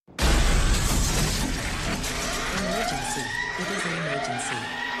Emergency.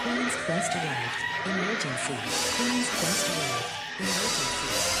 Queen's Quest arrived. Emergency. Queen's Quest arrived. Emergency.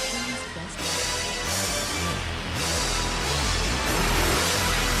 Queen's Quest arrived.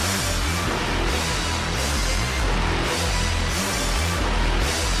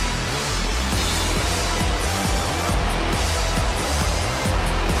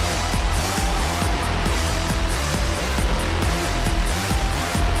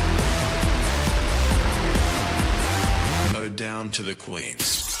 Down to the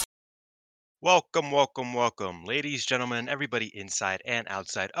queens. Welcome, ladies, gentlemen, everybody inside and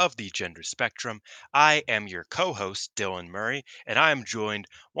outside of the gender spectrum. I am your co-host, Dylan Murray, and I am joined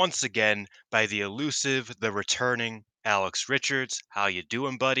once again by the elusive, the returning Alex Richards. How you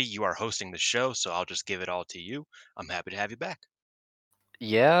doing, buddy? You are hosting the show, so I'll just give it all to you. I'm happy to have you back.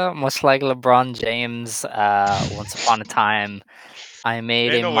 Yeah, much like LeBron James, once upon a time, I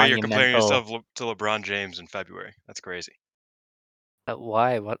made Ain't a no way you're comparing monumental. yourself to LeBron James in February. That's crazy.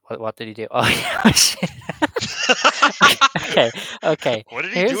 Why? What did he do? Oh yeah, shit. Okay, okay. What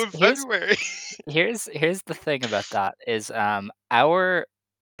did he do Here's in here's February? here's the thing about that is our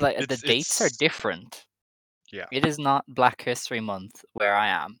the dates are it's different. yeah. It is not Black History Month where I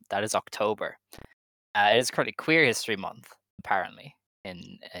am. That is October. It is currently Queer History Month apparently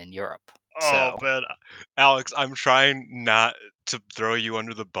in Europe. Oh So man, Alex, I'm trying not to throw you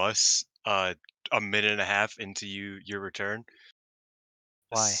under the bus. A minute and a half into your return,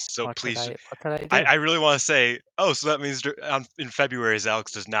 why? so please, What did I I, do? I really want to say, oh, so that means in February,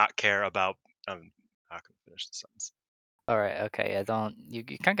 Alex does not care about. Not gonna finish the sentence. All right, okay. I don't. You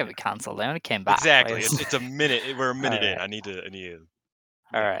can't get Yeah, me cancelled. I only came back. Like, exactly. It's a minute. We're a all minute in. right, I need to. all You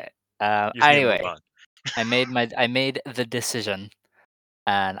know, right. you just need to move Anyway, on. I made the decision,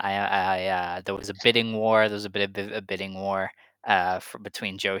 and there was a bidding war. There was a bit of a bidding war,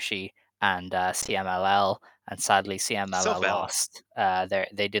 between Joshi and CMLL, and sadly So CMLL valid. lost.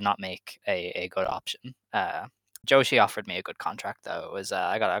 They did not make a good option. Joshi offered me a good contract though. It was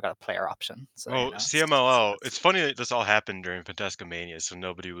I got a player option, so Well, CMLL. It's funny that this all happened during Fantastica Mania, so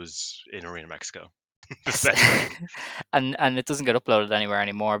nobody was in Arena Mexico this past weekend. and it doesn't get uploaded anywhere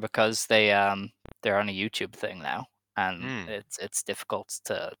anymore because they're on a YouTube thing now, and Hmm. it's difficult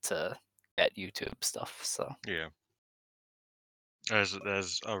to get YouTube stuff. So Yeah.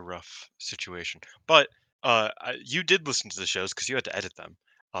 That's a rough situation. But you did listen to the shows because you had to edit them.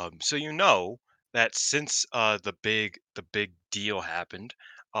 So you know that since the big deal happened,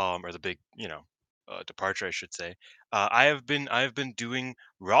 or the big departure, I should say, I have been doing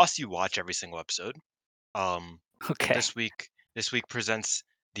Rossi Watch every single episode. Um, and okay, this week presents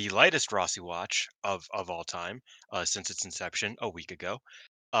the lightest Rossi Watch of all time since its inception a week ago.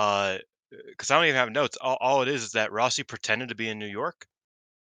 Uh, because I don't even have notes. All it is that Rossi pretended to be in New York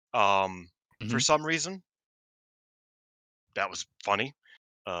um, for hmm some reason. That was funny.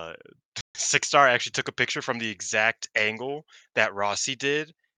 Uh, Six Star actually took a picture from the exact angle that Rossi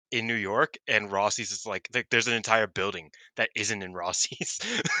did in New York, and Rossi's is there's an entire building that isn't in Rossi's.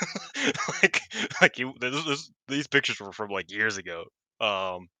 like these pictures were from like years ago.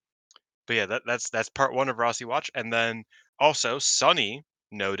 Um, but yeah, that's part one of Rossi Watch, and then also Sonny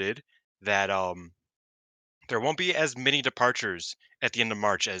noted that there won't be as many departures at the end of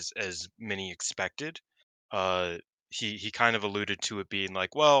March as many expected. Uh, he kind of alluded to it being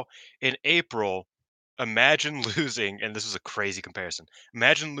like, well, in April, imagine losing, and this is a crazy comparison.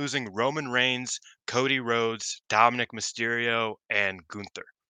 Imagine losing Roman Reigns, Cody Rhodes, Dominic Mysterio, and Gunther.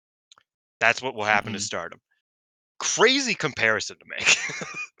 That's what will happen to hmm Stardom. Crazy comparison to make,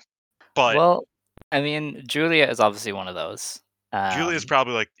 but Well, I mean, Julia is obviously one of those. Julia's Um,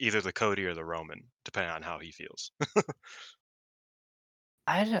 probably like either the Cody or the Roman, depending on how he feels.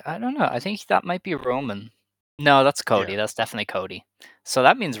 I don't know. I think that might be Roman. No, that's Yeah, Cody. That's definitely Cody. So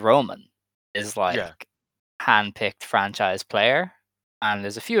that means Roman is yeah. like hand-picked franchise player, and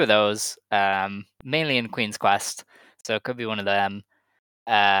there's a few of those, mainly in Queen's Quest. So it could be one of them.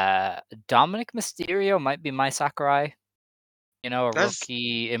 Uh, Dominic Mysterio might be my Sakurai. A That's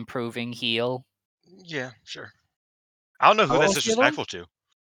rookie improving heel. yeah, sure. I don't know who What that's was the other one? disrespectful to.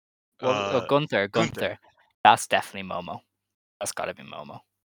 Well, Uh, Gunther. Gunther. Gunther. That's definitely Momo. That's got to be Momo.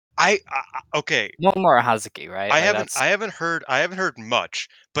 Okay. Momo or Hazuki, right? I Like haven't that's I haven't heard I haven't heard much,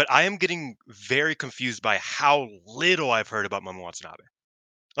 but I am getting very confused by how little I've heard about Momo Watanabe.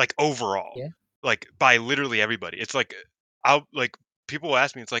 Like overall, yeah. like by literally everybody. It's like I'll like people will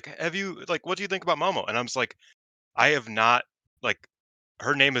ask me. It's like, have you like what do you think about Momo? And I'm just like, I have not like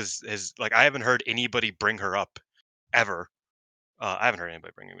her name is like I haven't heard anybody bring her up ever. I haven't heard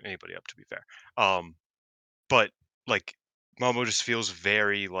anybody bring anybody up to be fair. But like Momo just feels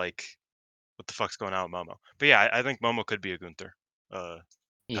very like what the fuck's going on with Momo? But yeah, I think Momo could be a Gunther.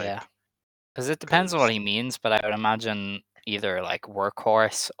 Yeah, type. because it depends on what Because he means, but I would imagine either like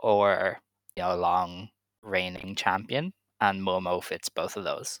workhorse or long reigning champion, and Momo fits both of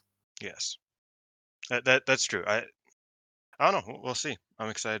those. yes, that's true. I don't know. We'll see. I'm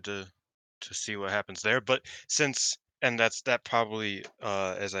excited to see what happens there. But since and that probably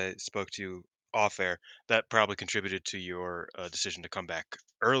as I spoke to you off air, that probably contributed to your decision to come back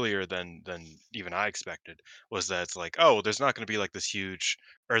earlier than even I expected. Was that it's like, oh, there's not going to be like this huge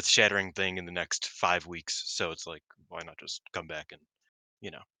earth shattering thing in the next 5 weeks, so it's like, why not just come back and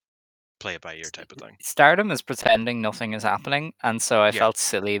you know play it by ear type of thing. Stardom is pretending nothing is happening, and so I Yeah. felt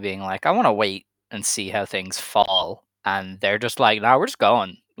silly being like, I want to wait and see how things fall, and they're just like, "No, we're just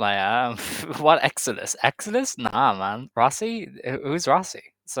going." Like, what Exodus? Exodus? Nah, man. Rossi? Who's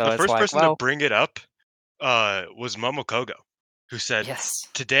Rossi? So The it's first like, person to well, bring it up was Momokogo, who said, yes,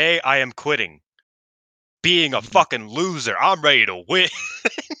 "Today I am quitting being a mhm. fucking loser. I'm ready to win."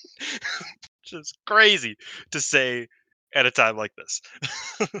 Just crazy to say at a time like this.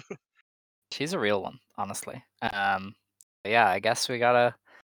 She's a real one, honestly. Yeah, I guess we gotta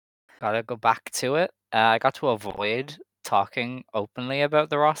go back to it. I got to avoid talking openly about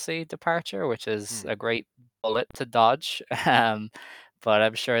the Rossi departure, which is Hmm. a great bullet to dodge. But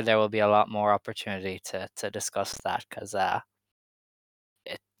I'm sure there will be a lot more opportunity to discuss that because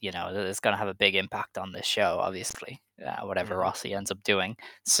it's going to have a big impact on this show, obviously, whatever Mhm. Rossi ends up doing.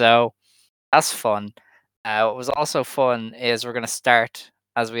 So that's fun. What was also fun is we're going to start,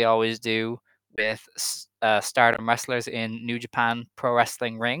 as we always do, with Stardom wrestlers in New Japan Pro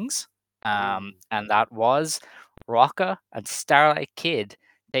Wrestling rings. Ooh. And that was Rocca and Starlight Kid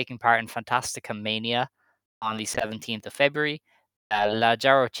taking part in Fantastica Mania on the 17th of February. La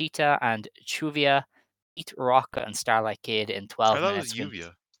Jarochita and Chuvia beat Rocca and Starlight Kid in I 12 thought it was minutes.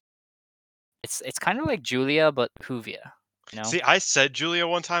 Yuvia. It's kind of like Julia, but Juvia, you know? See, I said Julia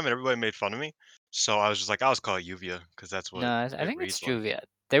one time and everybody made fun of me. So I was just like, I'll just call it Yuvia because that's No, what I it think it's reads like. Juvia.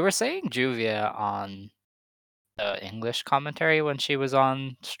 They were saying Juvia on the English commentary when she was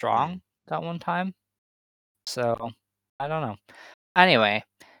on Hmm. Strong that one time. So I don't know. Anyway,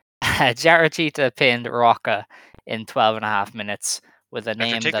 Jarachita pinned Rocca in 12 and a half minutes with a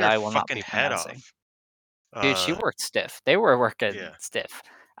After name taking that her I will not fucking be head pronouncing. off. Dude, she Uh, worked stiff. They were working yeah. stiff.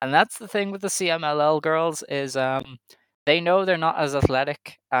 And that's the thing with the CMLL girls is they know they're not as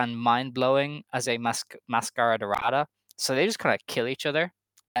athletic and mind-blowing as a Mascara Dorada, so they just kind of kill each other,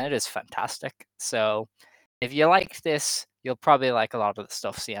 and it is fantastic. So if you like this, you'll probably like a lot of the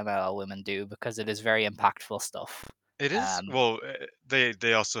stuff CMLL women do because it is very impactful stuff. It is Um, well.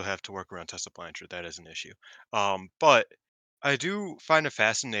 They also have to work around Tessa Blanchard. That is an issue. But I do find it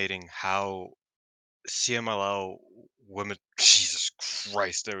fascinating how CMLL women. Jesus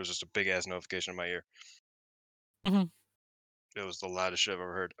Christ! There was just a big ass notification in my ear. mhm, It was the loudest shit I've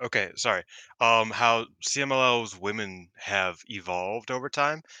ever heard. Okay, sorry. How CMLL's women have evolved over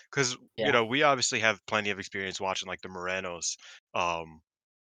time? Because yeah. we obviously have plenty of experience watching like the Moranos. Um,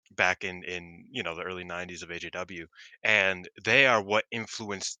 Back in the early 90s of AJW, and they are what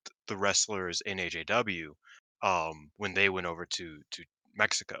influenced the wrestlers in AJW when they went over to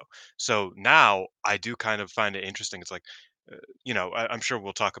Mexico. So now I do kind of find it interesting. It's like I'm sure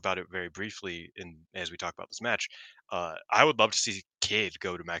we'll talk about it very briefly in as we talk about this match. I would love to see Kid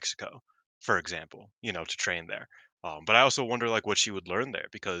go to Mexico, for example, to train there. But I also wonder like what she would learn there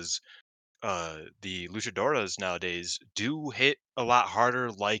because the luchadoras nowadays do hit a lot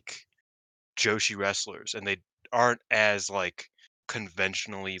harder like Joshi wrestlers, and they aren't as like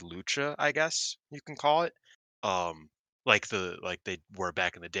conventionally lucha, I guess you can call it. Um, like they were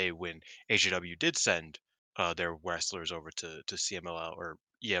back in the day when AJW did send their wrestlers over to CMLL or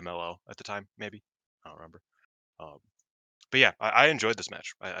EMLL at the time, maybe. I don't remember. Um, but yeah, I enjoyed this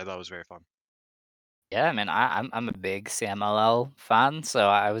match. I thought it was very fun. Yeah, I mean, I'm a big CMLL fan, so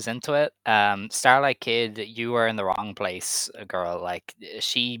I was into it. Starlight Kid, you were in the wrong place, girl. Like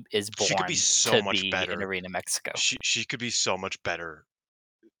she is She could be born so to much be in better. Arena Mexico. She could be so much better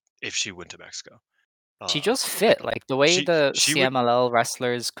if she went to Mexico. She Uh, just fit like like the way she the she would. CMLL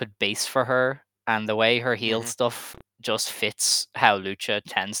wrestlers could base for her, and the way her heel Mhm. stuff just fits how Lucha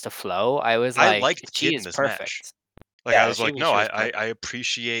tends to flow. I was I like, liked she Kid in is this match. perfect. Like, I Yeah, was she like, was "No, she I was I I perfect.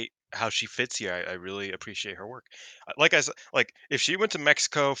 appreciate how she fits here. I really appreciate her work." Like I said, like, if she went to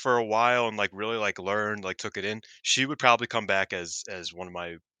Mexico for a while and, like, really, like, learned, like, took it in, she would probably come back as one of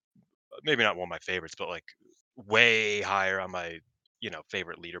my maybe not one of my favorites, but, like, way higher on my,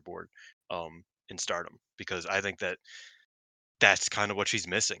 favorite leaderboard, in Stardom because I think that that's kinda what she's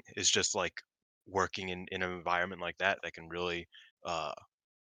missing is just, like, working in an environment like that that can really, uh,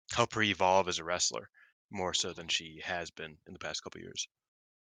 help her evolve as a wrestler. more so than she has been in the past couple years.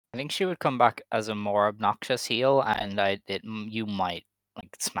 I think she would come back as a more obnoxious heel, and you might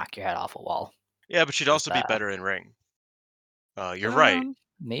like smack your head off a wall. Yeah, but she'd 'Cause, also be better in ring. You're right,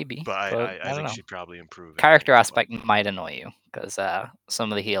 maybe, but but I I don't think know. she'd probably improve in ring Character as well. aspect might annoy you because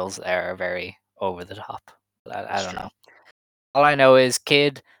some of the heels there are very over the top. But I That's don't true. know. All I know is,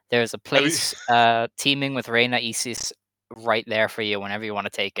 kid, there's a I mean, place teaming with Reina Isis right there for you whenever you want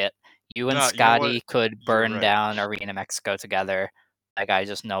to take it. You and nah, you know what? Scotty could You're burn right. down Arena Mexico together. Like, I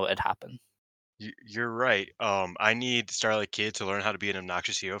just know it'd happen. You're right. I need Starlight Kid to learn how to be an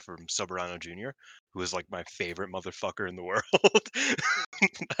obnoxious hero from Soberano Jr., who is like my favorite motherfucker in the world.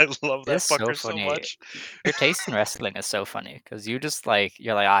 I love It is that so fucker so funny. much. Your taste in wrestling is so funny because you're like,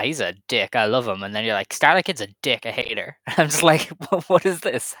 ah, he's a dick. I love him. And then you're like, Starlight Kid's a dick. I hate her. I'm just like, what is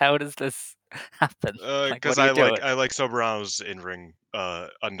this? How does this happen? Like, what Because are you doing? I like Soberano's in ring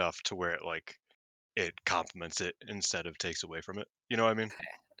enough to where it complements it instead of takes away from it. You know what I mean?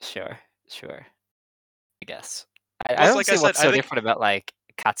 Sure, sure. I guess. I Plus, don't like I see said, what's I so think different about like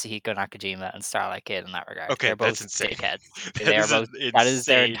Katsuhiko Nakajima and Starlight Kid in that regard. okay, They're that's both insane. dickheads. That They are is an both. That is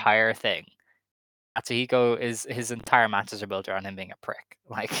their insane. entire thing. Katsuhiko is his entire matches are built around him being a prick.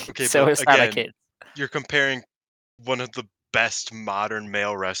 Like Okay, so but is Starlight again, Kid. you're comparing one of the best modern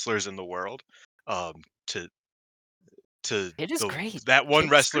male wrestlers in the world um, to It is the great. that one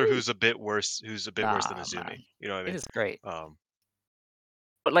Kid is wrestler great. who's a bit worse than Nah, Azumi. man. You know what I It mean? is great. Um,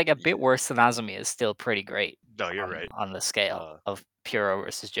 But like a bit yeah, worse than Azumi is still pretty great no, you're right. on the scale Uh, of Puro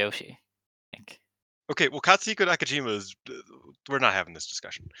versus Joshi. Like, okay, well, Katsuhiko Nakajima is. We're not having this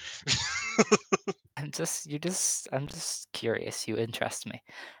discussion. I'm just curious. You interest me.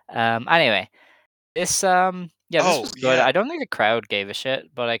 Anyway, this Oh was good. yeah, I don't think the crowd gave a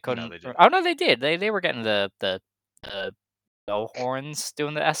shit, but I no, couldn't. they didn't. Oh no, they did. They were getting the no horns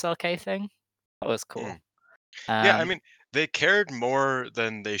doing the SLK thing. That was Mhm. cool. Yeah, I Um, mean, they cared more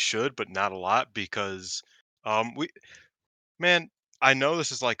than they should, but not a lot because we man, I know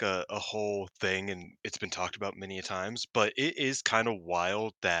this is like a whole thing and it's been talked about many a times, but it is kind of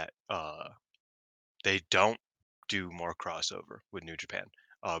wild that they don't do more crossover with New Japan.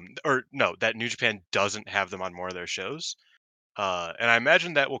 Or no, that New Japan doesn't have them on more of their shows. And I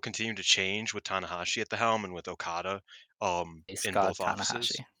imagine that will continue to change with Tanahashi at the helm and with Okada Ace in God both offices.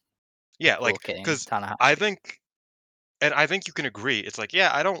 Tanahashi, the Yeah, Cool like King because I Tanahashi. think, and I think you can agree. It's like,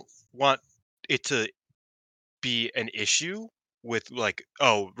 yeah, I don't want it to be an issue with like,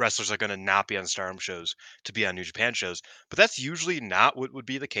 oh, wrestlers are going to not be on Stardom shows to be on New Japan shows, but that's usually not what would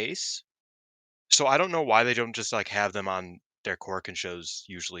be the case. So I don't know why they don't just like have them on their Korakuen shows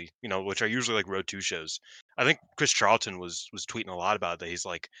usually, which are usually like Road 2 shows. I think Chris Charlton was tweeting a lot about that. He's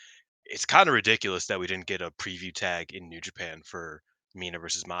like, it's kind of ridiculous that we didn't get a preview tag in New Japan for Mina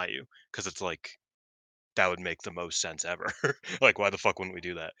versus Mayu because it's like that would make the most sense ever. Like, why the fuck wouldn't we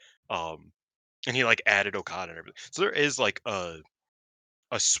do that? Um, and he like added Okada and everything. So there is like a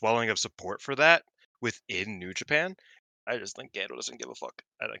swelling of support for that within New Japan. I just think Gado doesn't give a fuck.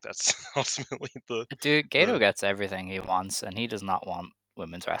 I think that's ultimately Dude, Gato the gets everything he wants, and he does not want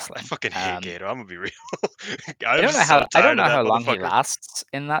women's I wrestling. fucking hate Gato. I'm gonna be real. I'm I don't tired of know that how long he motherfucker. lasts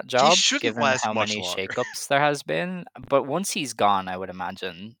in that He job, shouldn't given last how much many longer. shakeups there has been. But once he's gone, I would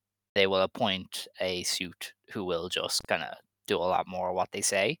imagine they will appoint a suit who will just kind of do a lot more of what they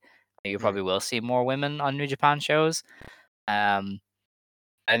say. You Hmm. probably will see more women on New Japan shows. Um,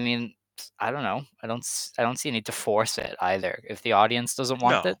 I mean, I don't know. I don't see a need to force it either. If the audience doesn't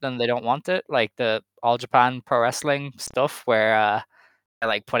want it, No, then they don't want it. Like the All Japan Pro Wrestling stuff, where they're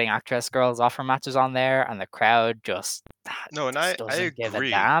like putting actress girls offer matches on there, and the crowd no, and just I doesn't give a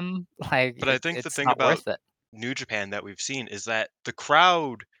agree. damn. Like But I think the it's thing not about worth it. New Japan that we've seen is that the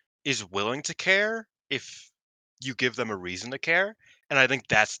crowd is willing to care if you give them a reason to care, and I think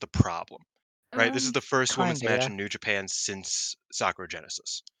that's the problem, right? This is the first women's Kinda, match yeah. in New Japan since Sakura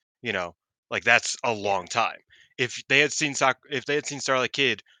Genesis. You know, like that's a Yeah, long time. If they had seen Starlight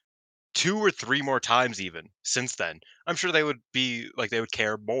Kid 2 or 3 more times even since then, I'm sure they would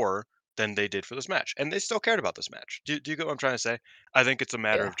care more than they did for this match, and they still cared about this match. Do you get what I'm trying to say? I think it's a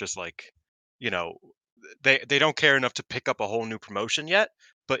matter yeah. of just, like, you know, they don't care enough to pick up a whole new promotion yet,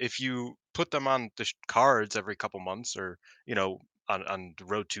 but if you put them on the cards every couple months or, on the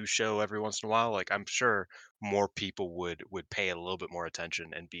Road 2 show every once in a while, like, I'm sure more people would pay a little bit more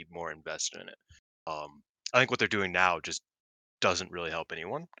attention and be more invested in it. I think what they're doing now just doesn't really help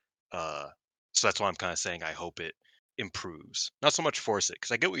anyone. Uh, so that's why I'm kind of saying I hope it improves. Not so much force it,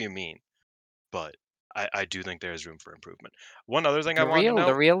 because I get what you mean, but I do think there is room for improvement. One other thing I wanted to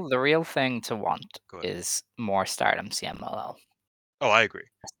The note. real thing to want Go ahead. is more Stardom CMLL. Oh, I agree.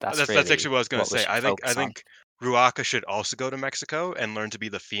 That's That's really actually what I was gonna what we say. should I focus on. think Ruaka should also go to Mexico and learn to be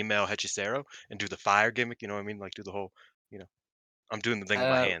the female hechicero and do the fire gimmick. You know what I mean? Like do the whole, you know, I'm doing the thing with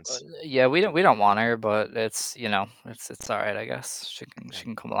my hands. Yeah, we don't want her, but it's all right, I guess. She Hey,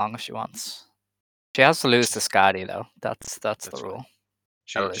 can come along if she wants. She has to lose to she's Scotty though. That's the that's fine. rule.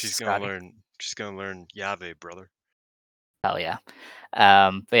 Gotta lose to She's gonna Scotty. learn. She's gonna learn Yave, brother. Hell yeah.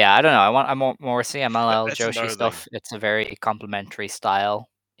 But yeah, I don't know. I want more CMLL That's Joshi another thing. stuff. It's a very complimentary style.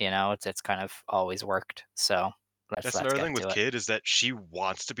 It's kind of always worked. So let's That's let's another get thing with into it. Kid is that she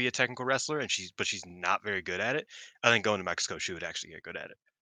wants to be a technical wrestler and she's not very good at it. I think going to Mexico she would actually get good at it.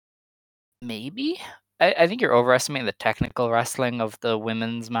 Maybe. I think you're overestimating the technical wrestling of the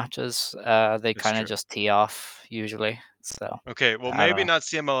women's matches. They It's kind of true. just tee off usually. So Okay, well I don't maybe know. not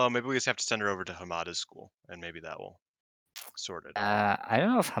CMLL. Maybe we just have to send her over to Hamada's school and maybe that will sort it out. I don't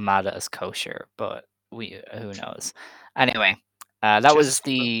know if Hamada is kosher, but we who knows. Anyway, She has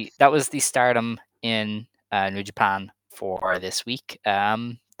a that was the Stardom in New Japan for this week.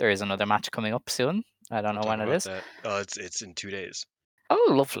 There is another match coming up soon. I don't Don't know talk when it about is. that. It's in 2 days. Oh,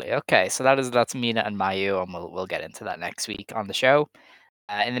 lovely. Okay, so that's Mina and Mayu, and we'll get into that next week on the show.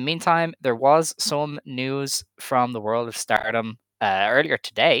 In the meantime, there was some news from the world of Stardom earlier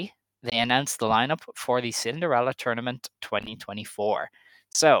today. They announced the lineup for the Cinderella Tournament 2024.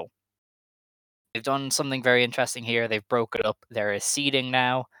 So they've done something very interesting here. They've broke it up. There is seeding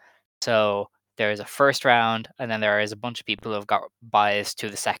now. So there is a first round, and then there is a bunch of people who have got buys to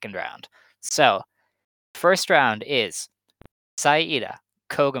the second round. So first round is Iida,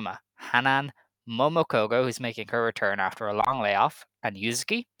 Koguma, Hanan, Momokogo, who's making her return after a long layoff, and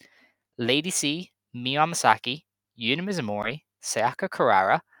Yuzuki, Lady C, Miyu Masaki, Yuna Mizumori, Sayaka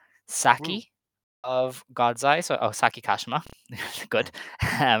Kurara, Woo. Saki of God's Eye, Saki Kashima, Hmm. good,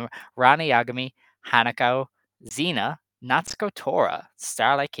 Rani Yagami, Hanako, Xena, Natsuko Tora,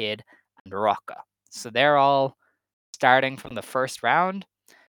 Starlight Kid, and Rocca. So they're all starting from the first round,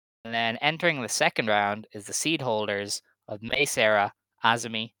 and then entering the second round is the seed holders of Mei Seira,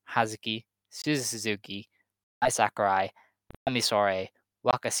 Azumi, Hazuki, Suzu Suzuki, Mai Sakurai, Amisore,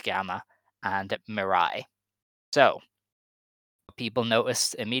 Wakasukiyama, and Mirai. So people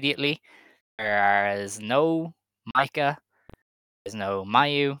noticed immediately there is no Micah, there's no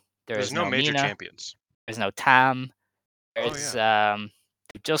Mayu, there There's is no no major Mina, champions. there's no Tam, Oh there's yeah.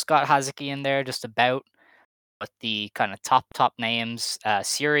 we just got Hazuki in there just about, but the kind of top names,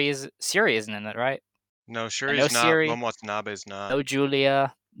 Siri isn't in it, right? No, No Shuri's not. Siri, Momo Watanabe's not. no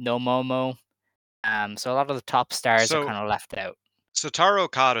Julia, no Momo. So a lot of the top stars are So kind of left out. So Taro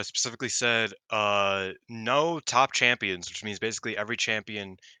Okada specifically said, no top champions, which means basically every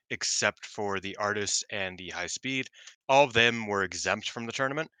champion except for the artists and the high speed. All of them were exempt from the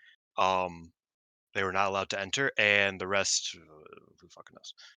tournament. Um, they were not allowed to enter, and the rest, who fucking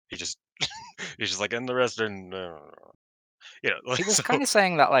knows? He just he's just like, and the rest are, He was so kind of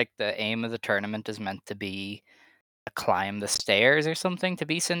saying that like the aim of the tournament is meant to be to climb the stairs or something to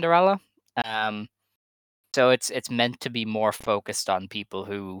be Cinderella. Um, so it's meant to be more focused on people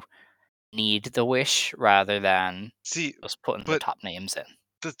who need the wish rather than see, just putting the but top names in.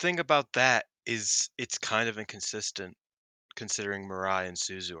 the thing about that is it's kind of inconsistent considering Mirai and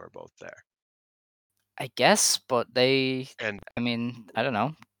Suzu are both there, I guess, but and I mean, I don't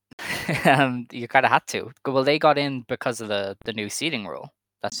know. You kind of had to. Well, they got in because of the new seating rule.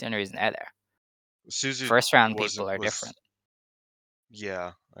 That's the only reason they're there. Suzu First round wasn't people are was different.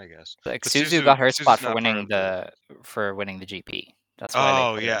 yeah, I guess. Like But Suzu got her spot Suzu's not part of the for winning the GP. That's why they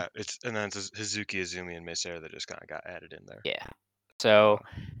Oh, put her in. yeah, it's and then it's Hazuki, Izumi, and Mesera that just kinda got added in there. Yeah. So Uh,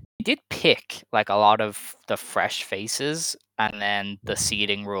 he did pick like a lot of the fresh faces, and then the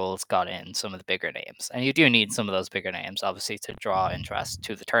seeding rules got in some of the bigger names. And you do need some of those bigger names, obviously, to draw interest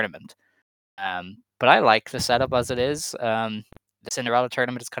to the tournament. But I like the setup as it is. The Cinderella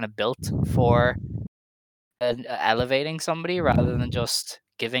tournament is kind of built for elevating somebody rather than just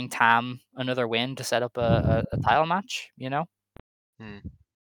giving Tam another win to set up a title match. hmm.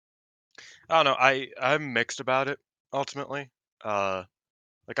 I don't know, I'm mixed about it, ultimately. Uh,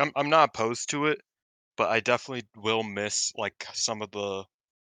 like, I'm not opposed to it, but I definitely will miss, like, some of the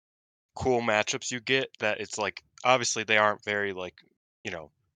cool matchups you get that it's like obviously they aren't very, like, you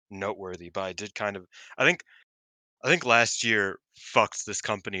know, noteworthy, but I did kind of I think last year fucked this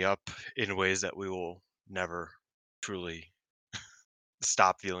company up in ways that we will never truly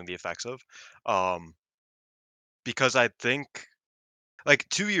stop feeling the effects of. Um, because I think like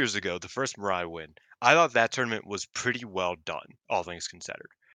 2 years ago, the first Mirai win, I thought that tournament was pretty well done, all things considered.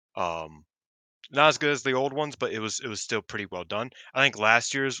 Um, not as good as the old ones, but it was still pretty well done. I think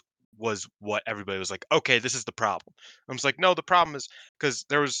last year's was what everybody was like, okay, this is the problem. I was like, no, the problem is because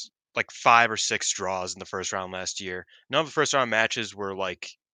there was like 5 or 6 draws in the first round last year. None of the first round matches were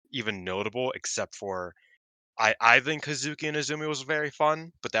like even notable except for I think Hazuki and Izumi was very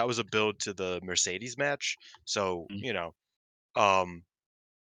fun, but that was a build to the Mercedes match. So, Mm. um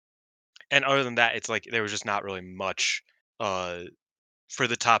and other than that, it's like there was just not really much uh for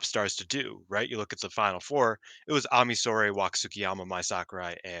the top stars to do, right? You look at the final four, it was Amisore, Watsukiyama, Mai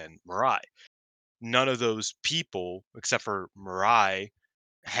Sakurai, and Mirai. None of those people, except for Mirai,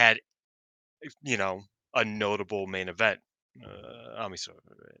 had, you know, a notable main event. Amisore.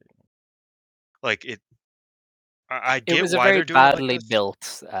 Like I It get was a why very they're doing it like badly this.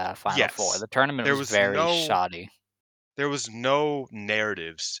 built Final Four. Yes. The tournament There was was very no shoddy. there was no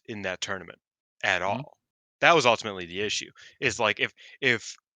narratives in that tournament at Mhm. all. That was ultimately the issue. Is like if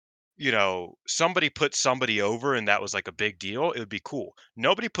somebody put somebody over and that was like a big deal, it would be cool.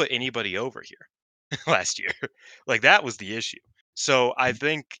 Nobody put anybody over here last year. Like that was the issue. So I Mhm.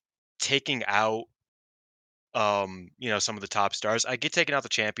 think taking out some of the top stars, I get taking out the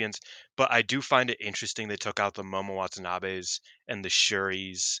champions, but I do find it interesting they took out the Momo Watanabes and the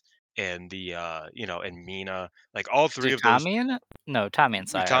Shuris and the and Mina. Like all Is three of those Utami in it? No, Tommy and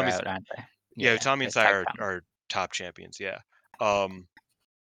Sai are Utami's out, aren't they? yeah, Yeah, Utami and the Sai tag are top champions, yeah. Um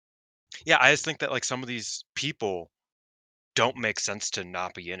yeah, I just think that like some of these people don't make sense to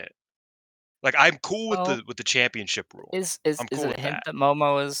not be in it. Like, I'm cool with Well, the championship rule. is I'm is cool it a with hint that. that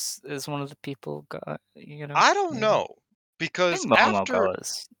Momo is one of the people I don't maybe? know I because think Momo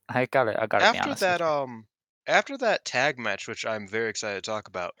goes. I gotta be after honest with that you. after that tag match, which I'm very excited to talk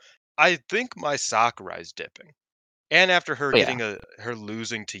about, I think my Sakurai's dipping. And after her Oh, yeah. getting her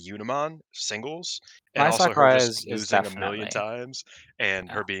losing to Unimon singles, and My also her Sakurai just is losing a million definitely, times, and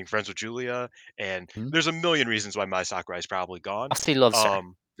yeah. her being friends with Julia, and Mhm. there's a million reasons why my Sakurai's probably gone. Rossi loves her.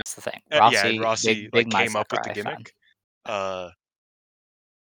 Um, That's the thing. yeah, and Rossi, Rossi big like Mai came up with the Sakurai fan. gimmick. Uh,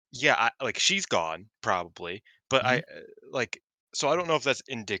 Yeah, like she's gone probably, but Mhm. like so I don't know if that's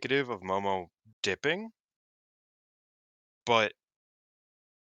indicative of Momo dipping, but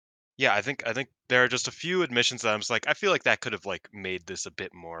yeah, I think there are just a few admissions that I'm just like I feel like that could have like made this a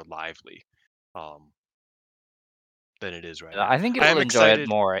bit more lively um than it is right now. I think it I will am enjoy it excited.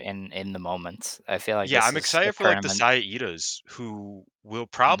 more in the moment. I feel like Yeah, this I'm is a excited for like the tournament. Iidas who will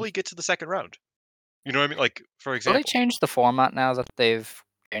Mhm. probably get to the second round. You know what I mean? Like for Will they example, change the format now that they've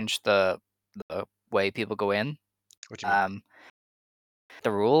changed the way people go in? what do you mean? Um,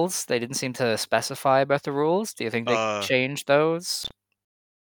 the rules, they didn't seem to specify about the rules. Do you think they Uh changed those?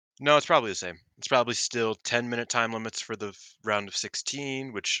 no, it's probably the same. It's probably still 10-minute time limits for the round of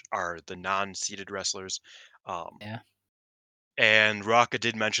 16, which are the non-seeded wrestlers. Um, Yeah. and Raka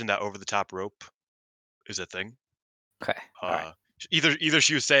did mention that over the top rope is a thing. Okay. All right. Uh, either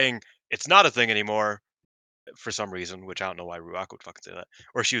she was saying it's not a thing anymore for some reason, which I don't know why Ruaka would fucking say that,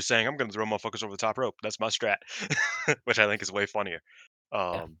 or she was saying I'm gonna throw motherfuckers over the top rope. That's my strat, which I think is way funnier.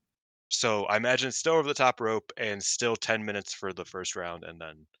 Yeah. Um, so I imagine it's still over the top rope and still 10 minutes for the first round, and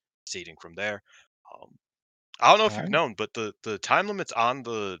then seeding from there. Um, I don't know All if you've right. known, but the time limits on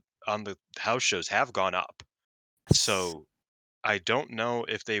the house shows have gone up. S- So I don't know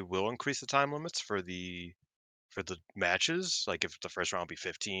if they will increase the time limits for the matches. Like if the first round will be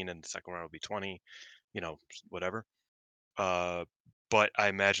 15 and the second round will be 20, whatever. Uh, but I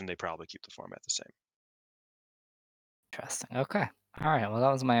imagine they probably keep the format the same. Interesting. Okay. All right. Well,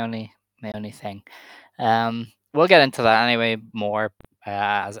 that was my only thing. We'll get into that anyway more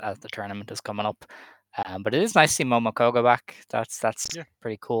as the tournament is coming up. But it is nice to see Momoko go back. That's Yeah,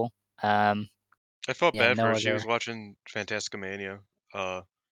 pretty cool. Um, I felt yeah. bad for No her. She was other. watching Fantastica Mania.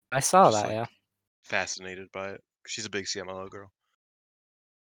 I saw Just that. like Yeah. fascinated by it. She's a big CMLO girl.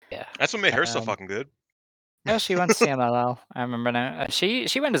 Yeah. That's what made her so Um, fucking good. yeah. She went to CMLL. I remember now. She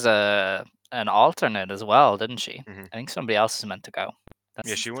went as an alternate as well, didn't she? Hmm. I think somebody else is meant to go.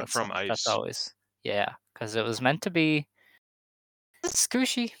 Yeah, That's she went that's from some that's Ice. always yeah, because it was meant to be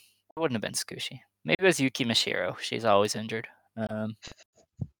Scooshi. It wouldn't have been Scooshi. Maybe it was Yuki Mashiro. She's always injured. Um,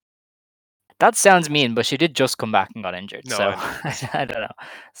 that sounds mean, but she did just come back and got injured, No, so I know. I don't know.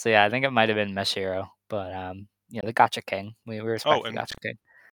 So yeah, I think it might have been Mashiro, but yeah, the Gotcha King. We Oh, respect the and Gotcha King.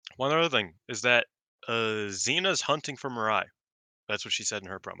 one other thing is that Xena's hunting for Mirai. That's what she said in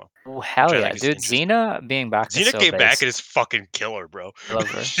her promo, Oh which hell I yeah, think is dude! interesting. Xena being back is Xena so came back and is based. fucking killer, bro. I love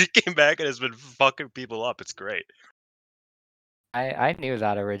her. She came back and has been fucking people up. It's great. I knew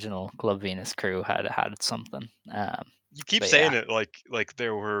that original Club Venus crew had something. You keep But yeah, saying it like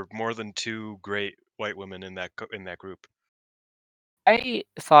there were more than two great white women in in that group. I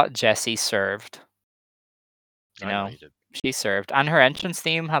thought Jesse served. You I know know, you did. she served, and her entrance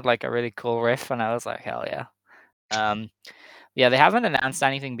theme had like a really cool riff, and I was like, hell yeah. Yeah, they haven't announced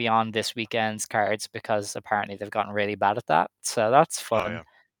anything beyond this weekend's cards because apparently they've gotten really bad at that. So that's Oh fun.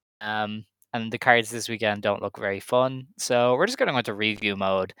 yeah. And the cards this weekend don't look very fun. So we're just going to go into review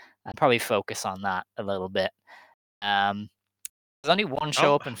mode and probably focus on that a little bit. There's only one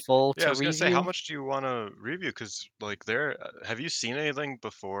show Oh, up in full yeah. I to was gonna say, how review. much do you want to review? Because like, there, have you seen anything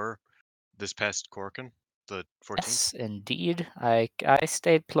before this past Corkin, the 14th Yes, indeed. I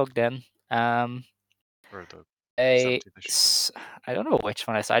stayed plugged in. Um, or the I 17th, I should say? s- I don't know which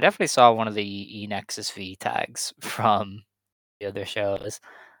one I saw. I definitely saw one of the Nexus V tags from the other shows.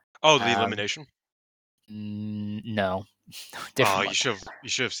 Oh, the Um, elimination. no, Oh, different one. you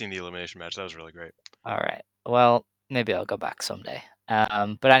should have seen the elimination match. That was really great. All right. Well, maybe I'll go back someday.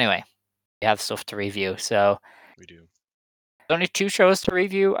 But anyway, we have stuff to review. So We do. there's only 2 shows to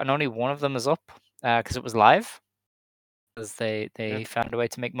review, and only one of them is up because it was live. Because Yeah. they found a way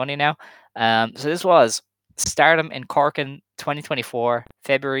to make money now. So this was Stardom in Corkin 2024,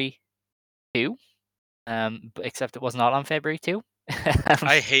 February 2. Except it was not on February 2.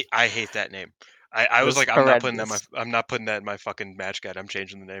 I hate that name. I It was was like, horrendous. I'm not putting that in my fucking match guide. I'm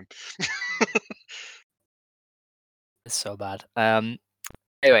changing the name. It's so bad.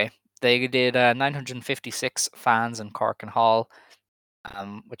 Anyway, they did 956 fans in Corkin Hall,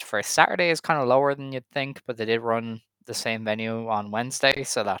 which for a Saturday is kind of lower than you'd think, but they did run the same venue on Wednesday,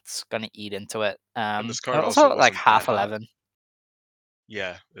 so that's going to eat into it. And this It card was also also at like wasn't that half hot. 11.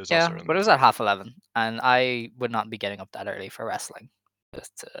 Yeah, it was also Yeah, early in but the it was morning. at half 11, and I would not be getting up that early for wrestling.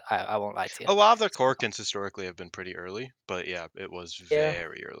 I won't lie to you. A lot of the Corkins historically have been pretty early, but yeah, it was Yeah.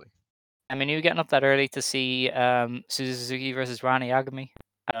 very early. I mean, you getting up that early to see Suzuki versus Rani Yagami?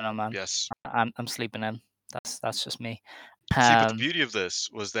 I don't know, man. Yes. I'm sleeping in. That's just me. See, but the Um, beauty of this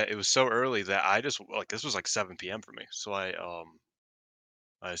was that it was so early that I just like this was like 7 p.m. for me. So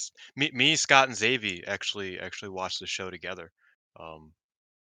me, Scott, and Xavi actually watched the show together. Um,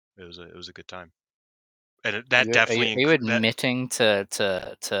 it was a good time, and are that you are you, definitely are you that admitting to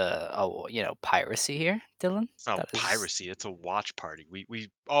piracy here, Dylan? oh That is, piracy. It's a watch party.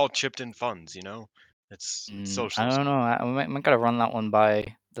 We all chipped in funds. It's I don't socialism. know. I might gotta run that one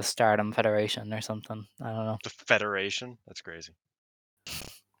by the Stardom Federation or something. I don't know. The Federation. That's crazy.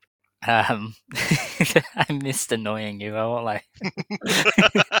 I missed annoying you. I won't lie.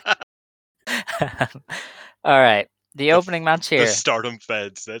 All right, the the opening match the here. Stardom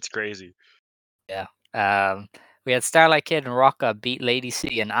Feds. That's crazy. Yeah. We had Starlight Kid and Rocca beat Lady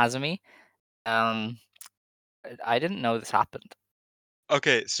C and Azumi. Um, I didn't know this happened.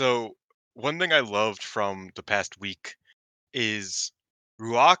 Okay, so one thing I loved from the past week is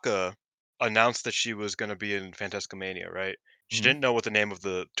Ruaka announced that she was going to be in Fantastica Mania, right? She Hmm. didn't know what the name of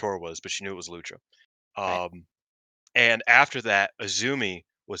the tour was, but she knew it was Lucha. Right. Um, and after that, Azumi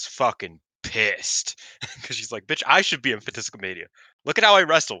was fucking pissed because she's like, "Bitch, I should be in Fantastica Mania. Look at how I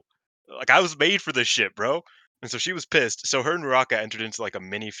wrestle. Like I was made for this shit, bro." And so she was pissed. So her and Ruaka entered into like a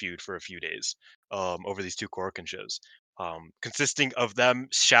mini feud for a few days, over these two Korakuen shows, consisting of them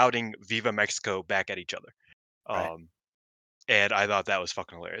shouting "Viva Mexico" back at each other. Right. Um, and I thought that was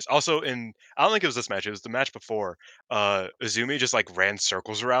fucking hilarious. Also, I don't think it was this match; it was the match before. Azumi just like ran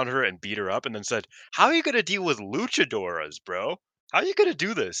circles around her and beat her up, and then said, "How are you gonna deal with luchadoras, bro? How are you gonna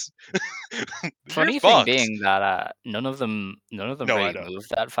do this? You're Funny thing fucked." being that none of them No, I really know, moved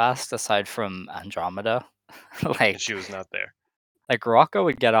that fast aside from Andromeda. and she like was not there. like Rocco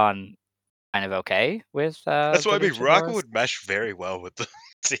would get on kind of okay with That's the what I mean. Ruaka luchadoras. would mesh very well with the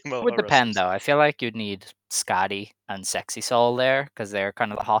team Would of depend wrestlers. though. I feel like you'd need Scotty and Sexy Soul there because they're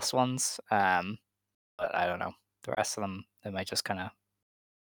kind of the hoss ones. But I don't know. The rest of them, they might just kind of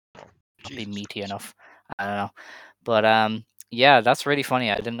Oh, not be Jesus meaty Christ. enough. I don't know. But yeah, that's really funny.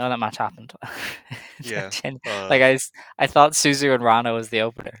 I didn't know that match happened. Yeah. Like I thought Suzu and Rana was the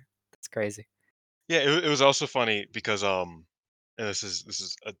opener. That's crazy. Yeah, it was also funny because and this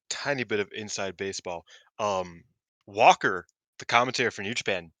is a tiny bit of inside baseball. Walker, the commentator for New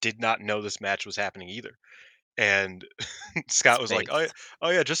Japan, did not know this match was happening either. And Scott was like, Space. oh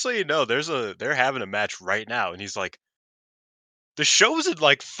yeah, just so you know, they're having a match right now." And he's like, "The show's in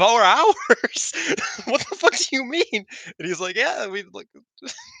like 4 hours. What the fuck do you mean?" And he's like, "Yeah, I mean, like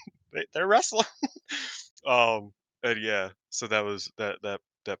they're wrestling." um, and yeah, so that was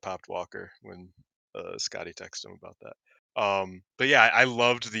that popped Walker when Scotty texted him about that. But yeah, I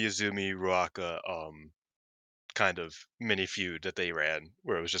loved the Izumi Ruaka kind of mini feud that they ran,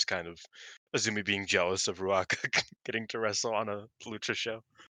 where it was just kind of Azumi being jealous of Ruaka getting to wrestle on a lucha show.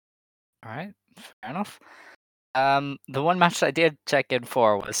 All right, fair enough. The one match I did check in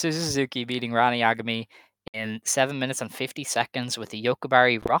for was Suzuki beating Rani Yagami in 7 minutes and 50 seconds with the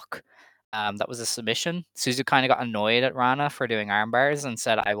Yokobari Rock. That was a submission. Suzu kind of got annoyed at Rana for doing arm bars and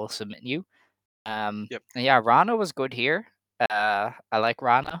said, "I will submit you." Yep. And yeah, Rana was good here. I like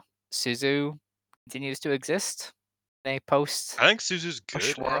Rana. Suzu continues to exist. They post I think Suzu's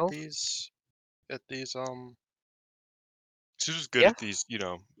push good at world. these Suzu's good Yeah, at these,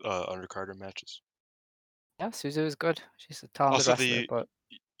 undercarder matches. yeah, Suzu is good. She's a talented Also, wrestler, the but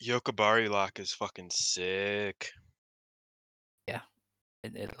Yokobari lock is fucking sick. yeah,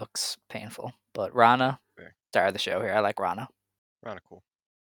 it looks painful. But Rana, Very, star of the show here. I like Rana. kind of cool.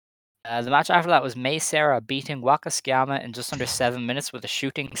 The match after that was Mei Sarah beating Waka Tsukiyama in just under 7 minutes with a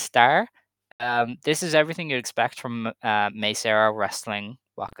shooting star. This is everything you'd expect from Mei Sarah wrestling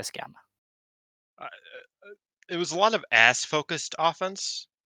Waka Tsukiyama. It was a lot of ass-focused offense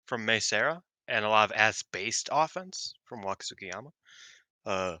from Mei Sarah and a lot of ass-based offense from Wakasukiyama.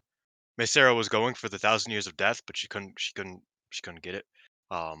 Mei Sarah was going for the 1,000 years of death, but she couldn't get it.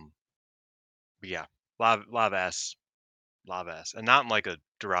 But yeah, lot of ass, and not in like a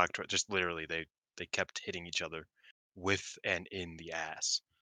derogatory. Just literally, they kept hitting each other with and in the ass.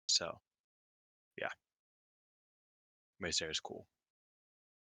 So yeah, Mei Sarah's cool.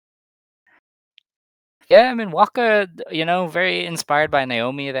 Yeah, I mean Waka, very inspired by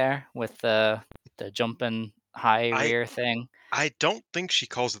Naomi there with the jumping high I rear thing. I don't think she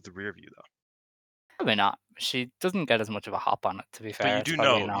calls it the rear view though. Probably not. She doesn't get as much of a hop on it. To be But fair, it's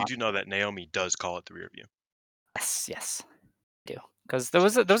probably you not. do know that Naomi does call it the rear view. Yes, yes, I do. Because there She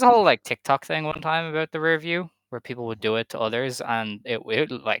was there was a whole like TikTok thing one time about the rear view where people would do it to others, and it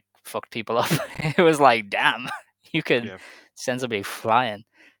like fucked people up. It was like, damn, you could yeah. send somebody flying.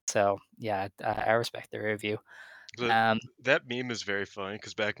 So yeah, I respect the rear view. The Um, that meme is very funny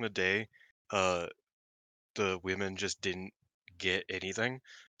because back in the day, uh, the women just didn't get anything.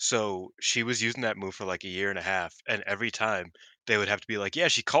 So she was using that move for like a year and a half, and every time they would have to be like, "Yeah,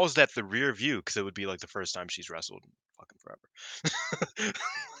 she calls that the rear view," because it would be like the first time she's wrestled in fucking forever.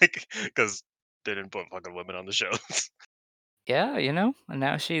 Like, because they didn't put fucking women on the shows. yeah, and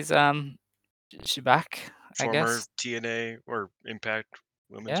now she's back, I Former guess. TNA or Impact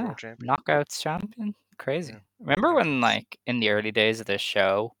Women's Yeah, World Champion. knockouts champion. Crazy. Yeah, Remember when knockouts. like in the early days of this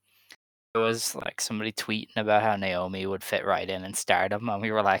show, there was like somebody tweeting about how Naomi would fit right in Stardom, and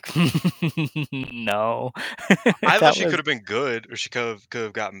we were like, no, I thought that she could was have been good, or she could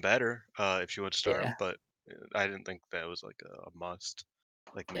have gotten better if she went to yeah, Stardom, but I didn't think that was like a must,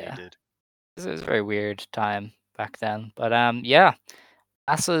 like Mia yeah. did. It was a very weird time back then, but yeah,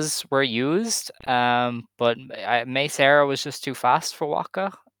 asses were used, but May Sarah was just too fast for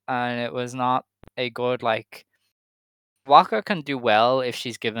Waka, and it was not a good like. Waka can do well if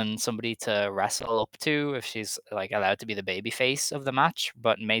she's given somebody to wrestle up to, if she's like allowed to be the baby face of the match,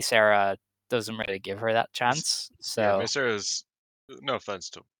 but May Sarah doesn't really give her that S- chance. Yeah, So Misara's no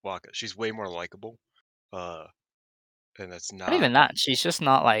offense to Waka, she's way more likable, uh, and that's not not. even that. She's just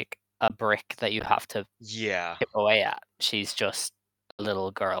not like a brick that you have to Yeah, chip away at. She's just a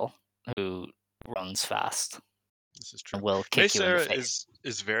little girl who runs fast this is and true. will kick you in the Misara face.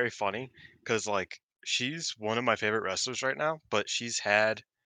 is very funny because like she's one of my favorite wrestlers right now, but she's had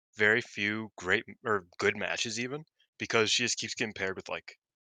very few great or good matches even because she just keeps getting paired with like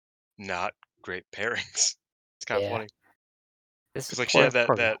not great pairings. It's kind of Yeah, funny. this is 'Cause, like, she poor, had that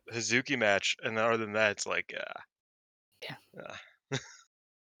poor girl. that Hazuki match, and then other than that, it's like, Yeah, uh,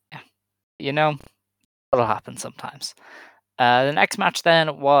 yeah. It'll happen sometimes. The next match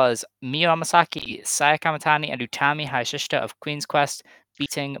then was Miyu Amasaki, Saya Kamatani, and Utami Hayashishita of Queen's Quest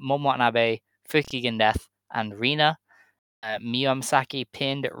beating Momo Watanabe, Fukigen Death, and Rina. Miyu Amasaki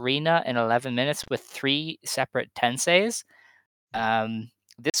pinned Rina in 11 minutes with 3 separate tenseis.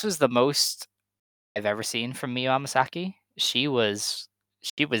 This was the most I've ever seen from Miyu Amasaki. She was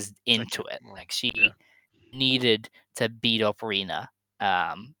thank into you. it. Well, Like she yeah. needed to beat up Rina.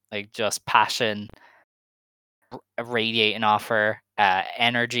 Like just passion radiating off her,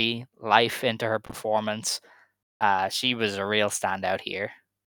 energy, life into her performance. She was a real standout here.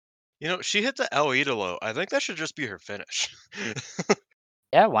 She hit the El Idolo. I think that should just be her finish.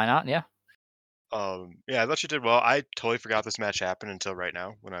 Yeah, why not? Yeah, Yeah, I thought she did well. I totally forgot this match happened until right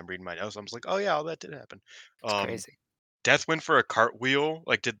now when I'm reading my notes. I was like, "Oh, yeah, all that did happen." it's Um, crazy. Death went for a cartwheel,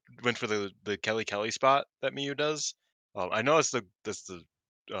 like, went for the Kelly Kelly spot that Miyu does. I know that's the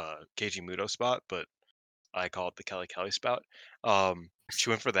Keiji Muto spot, but I call it the Kelly Kelly spout. She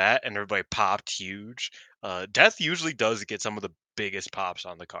went for that, and everybody popped huge. Death usually does get some of the biggest pops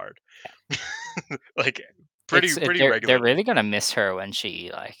on the card, like It's pretty they're regularly. really gonna miss her when she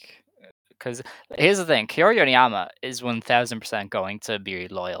like because here's the thing: Kyoto Yoniyama is 1000% going to be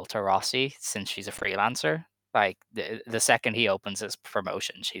loyal to Rossi since she's a freelancer. Like the second he opens his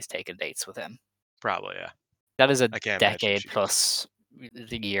promotion, she's taking dates with him. Probably, yeah. That is a I can't imagine decade she goes. plus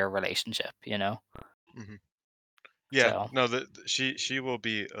the year relationship, you know. Hmm. Yeah, So no, she will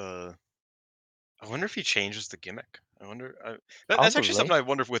be. I wonder if he changes the gimmick. I wonder. That's actually something probably, I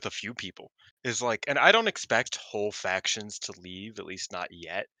wonder with a few people. Is like, and I don't expect whole factions to leave, at least not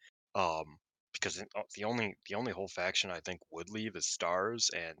yet. Um, because the only whole faction I think would leave is Stars,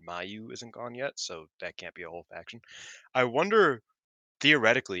 and Mayu isn't gone yet, so that can't be a whole faction. I wonder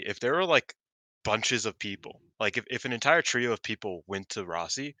theoretically if there were like bunches of people, like if an entire trio of people went to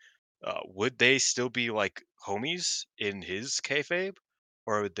Rossi, would they still be like homies in his kayfabe,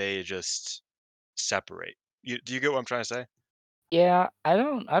 or would they just separate? Do you get what I'm trying to say? yeah. I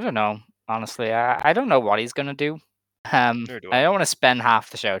don't know. Honestly, I don't know what he's gonna do. Neither do I I. don't want to spend half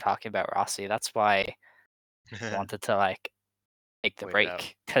the show talking about Rossi. That's why I wanted to like take the Wait it out.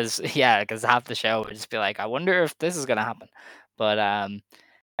 break because yeah, because half the show would just be like, I wonder if this is gonna happen. But yeah,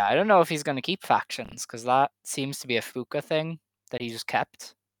 I don't know if he's gonna keep factions because that seems to be a Fuka thing that he just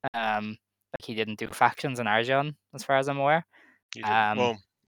kept. Like he didn't do factions in Arjan, as far as I'm aware. You didn't. Um, Well,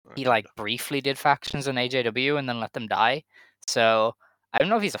 he kind like of. briefly did factions in AJW and then let them die. So I don't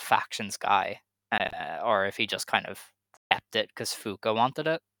know if he's a factions guy or if he just kind of kept it because Fuka wanted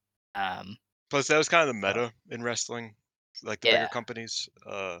it. Um, Plus, that was kind of the so meta in wrestling, like the bigger yeah, companies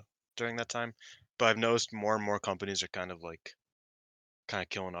during that time. But I've noticed more and more companies are kind of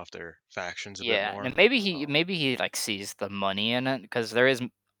killing off their factions a bit yeah. more. And maybe he like sees the money in it because there is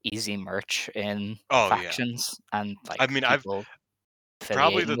easy merch in Oh yeah. factions and like I mean, I've people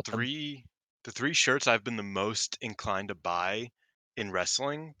probably affiliating with them. the three shirts I've been the most inclined to buy in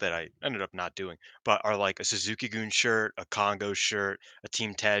wrestling that I ended up not doing, but are like a Suzuki Gun shirt, a Congo shirt, a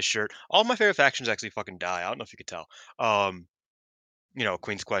Team Taz shirt. All my favorite factions actually fucking die. I don't know if you could tell. Um,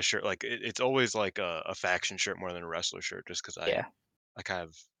 Queen's Quest shirt. Like it's always like a faction shirt more than a wrestler shirt, just because Yeah, I kind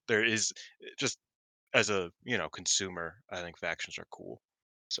of there is just as a consumer, I think factions are cool.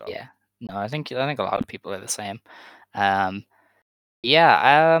 So yeah. No, I think a lot of people are the same. Um,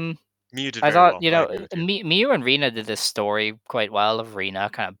 yeah. Miyu did I very thought, well. I agree with you. Miyu and Rina did this story quite well of Rina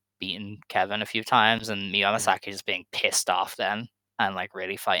kind of beating Kevin a few times and Miyu Hmm. Amasaki just being pissed off then and like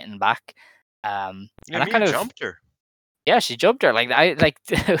really fighting back. Yeah, And that Miyu kind of jumped her. yeah, she jumped her like I like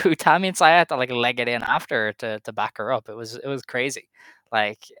Utami and Saya had to like leg it in after her to back her up. It was crazy.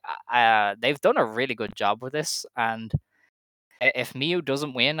 Like they've done a really good job with this, and if Miyu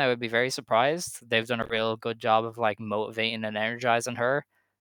doesn't win, I would be very surprised. They've done a real good job of like motivating and energizing her.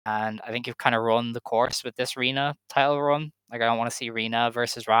 And I think you've kind of run the course with this Rina title run. Like I don't want to see Rina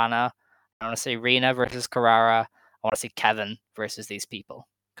versus Rana. I want to see Rina versus Carrara. I want to see Kevin versus these people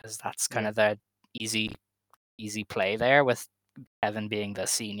because that's kind Yeah, of the easy play there with Kevin being the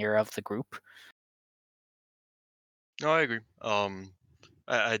senior of the group. no, I agree.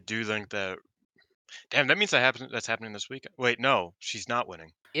 I do think that. Damn, that means that's happening this weekend. Wait, no, she's not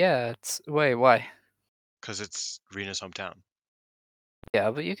winning Yeah, it's wait, why? because it's Rena's hometown.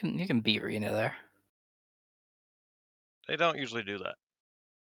 Yeah, but you can beat Rina there. They don't usually do that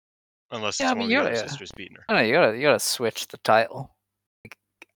unless it's Yeah, one but of the you other gotta sisters beating her. I don't know, you gotta switch the title. Like,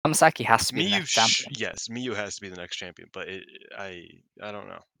 Amasaki has to be the Miyu, next champion. yes, Miyu has to be the next champion, but I don't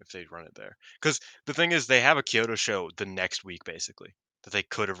know if they'd run it there because the thing is they have a Kyoto show the next week basically that they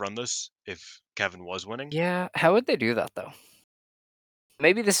could have run this if Kevin was winning. Yeah, how would they do that though?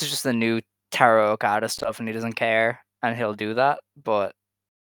 Maybe this is just the new Taro Okada stuff and he doesn't care and he'll do that, but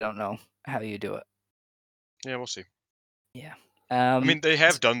I don't know how you do it. Yeah, we'll see. Yeah. I mean, they s-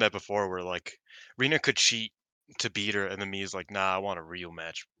 have done that before where like Rena could cheat to beat her, and then Mia's like, "Nah, I want a real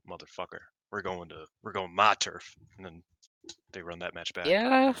match, motherfucker. We're going my turf," and then they run that match back,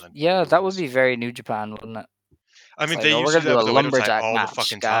 yeah, and then yeah, Rena that would wins. be very New Japan, wouldn't it? I It's mean, like, they oh, we're used to gonna do that do a with the Widow tie lumberjack all the match,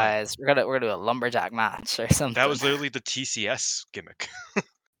 fucking time. guys. We're gonna do a lumberjack match or That something. was literally the TCS gimmick.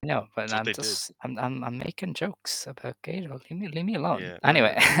 No, but That's what they did. I'm making jokes about Gato. Leave me alone. Yeah, no,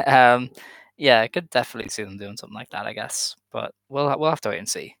 Anyway, you're good. yeah, I could definitely see them doing something like that, I guess. But we'll have to wait and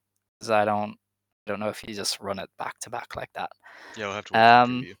see. Because I don't know if you just run it back to back like that. Yeah, we'll have to wait for the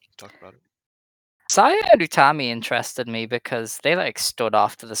Um preview to talk about it. Saya and Utami interested me because they like stood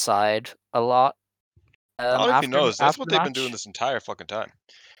off to the side a lot I don't know if he after knows. That's after what the they've been doing match. this entire fucking time.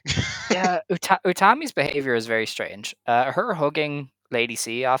 Yeah, Utami's behavior is very strange. Her hugging Lady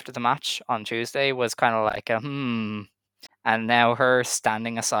C after the match on Tuesday was kind of like and now her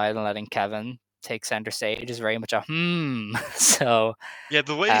standing aside and letting Kevin take center stage is very much a. So, Yeah,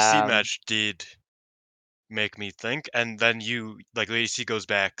 the Lady C um, match did make me think. And then Lady C goes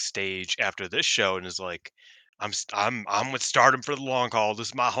backstage after this show and is like, I'm with Stardom for the long haul. This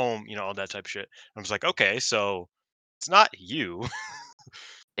is my home, all that type of shit. I was like, okay, so it's not you. I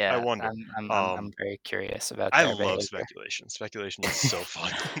Yeah, wonder. I'm very curious about I their love behavior. speculation. Speculation is so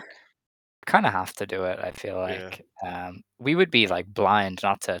fun. Kind of have to do it, I feel Yeah. like. We would be like blind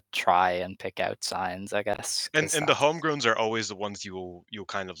not to try and pick out signs, I guess, And because the that's homegrowns are always the ones you'll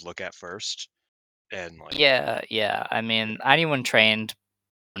kind of look at first and like, yeah, yeah. I yeah. mean, anyone trained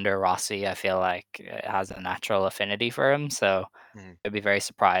under Rossi, I feel like has a natural affinity for him. So Mhm. I'd be very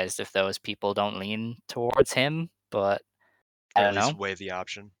surprised if those people don't lean towards him. But I Or at don't least know. weigh the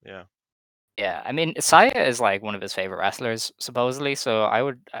option. Yeah. Yeah, I mean, Saya is like one of his favorite wrestlers, supposedly. So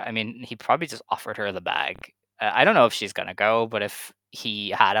I mean, he probably just offered her the bag. I don't know if she's gonna go, but if he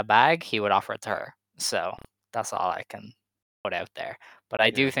had a bag, he would offer it to her. So that's all I can put out there. But I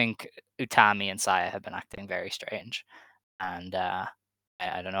do Yeah. think Utami and Saya have been acting very strange, and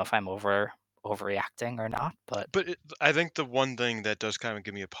I don't know if I'm overreacting or not, but But I think the one thing that does kind of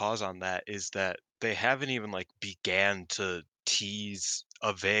give me a pause on that is that they haven't even like began to tease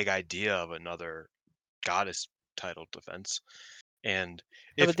a vague idea of another goddess title defense. And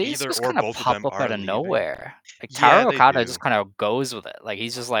yeah, if but these either just or kind of both of pop them up are out of leaving, nowhere. Like yeah, Taro they Okada just do. kind of goes with it. Like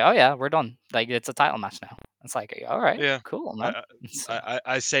he's just like, "Oh yeah, we're done. Like it's a title match now." It's like, "All right, Yeah. cool, man." I So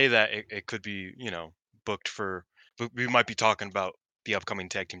I say that it could be, booked for we might be talking about the upcoming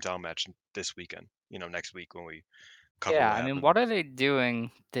tag team title match this weekend, next week when we cover yeah, what I mean, happened. what are they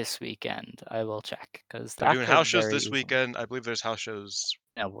doing this weekend? I will check because They're that doing house could shows very this easily. weekend. I believe there's house shows.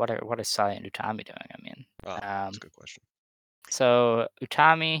 What are Sai and Utami doing? I mean, That's a um, good question. so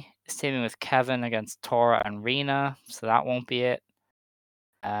Utami is teaming with Kevin against Tora and Rina, so that won't be it.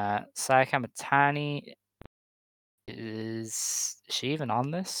 Saya Kamatani is she even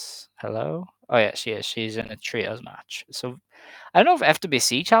on this? Hello? Oh yeah, she is. She's in a trios match. So I don't know if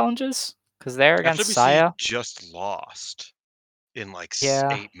FWC challenges because they're against FWC Saya. just lost in like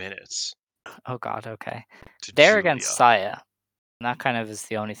Yeah. 8 minutes Oh God. Okay. to They're against Julia. Saya. And that kind of is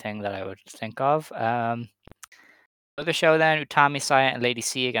the only thing that I would think of. Other show then: Utami, Saya, and Lady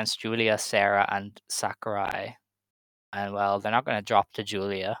C against Julia, Sarah, and Sakurai. And well, they're not going to drop to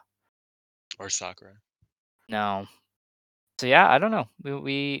Julia. Or Sakura. No. So yeah, I don't know.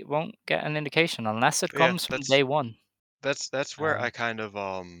 We won't get an indication unless it Yeah, comes from that's day one. that's where I Um, kind of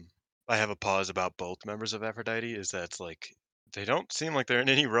I have a pause about both members of Aphrodite is that it's like they don't seem like they're in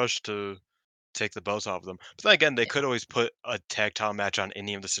any rush to take the belts off of them. But then again, they could always put a tag title match on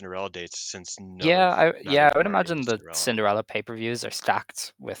any of the Cinderella dates since neither Yeah, of I them would are in imagine the Cinderella. Cinderella pay-per-views are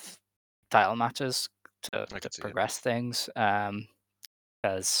stacked with title matches I to could see it. progress things.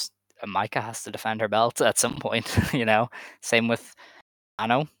 Because Micah has to defend her belt at some point, you know. Same with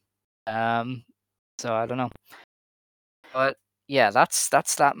Ano. Um, so I don't know. But yeah, that's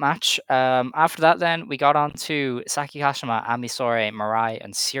that match. After that, then we got on to Saki Kashima, Amisore, Mirai,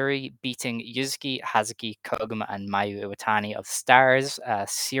 and Siri beating Yuzuki, Hazuki, Koguma, and Mayu Iwatani of Stars.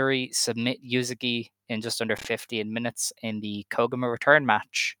 Siri submit Yuzuki in just under 15 minutes in the Koguma return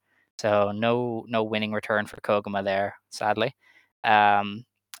match. So no winning return for Koguma there, sadly. Um,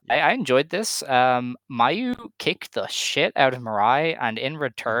 Yeah. I enjoyed this. Mayu kicked the shit out of Mirai, and in Mhm.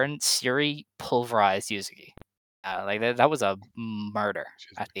 return, Siri pulverized Yuzuki. Like that was a murder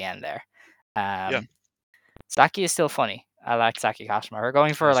Excuse me. at the end there. Yeah, Saki is still funny. I like Saki Kashima. Her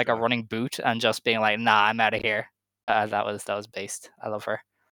going for nice like a guy. running boot and just being like, "Nah, I'm out of here." That was based. I love her.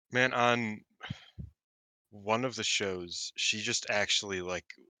 Man, on one of the shows, she just actually like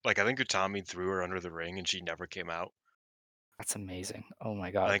I think Utami threw her under the ring and she never came out. That's amazing. Oh my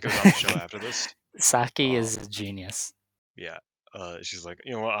I god, think it was on the show after this. Saki is Um, a genius. yeah. She's like,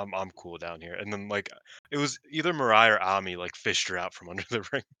 you know what, I'm cool down here. And then like it was either Mariah or Ami like fished her out from under the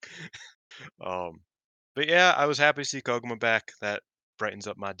ring. Um, but yeah, I was happy to see Koguma back. That brightens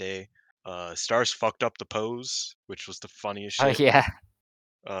up my day. Stars fucked up the pose, which was the funniest Oh shit. yeah,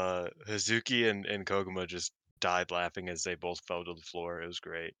 Hazuki and Koguma just died laughing as they both fell to the floor. It was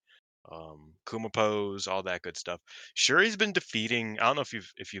great. Kuma pose, all that good stuff. Shuri's been defeating. I don't know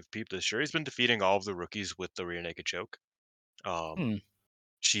if you've peeped this. Shuri's been defeating all of the rookies with the rear naked choke. Um, hmm.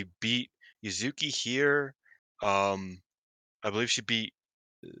 she beat Yuzuki here. Um, I believe she beat.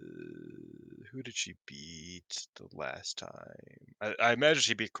 Who did she beat the last time? I imagine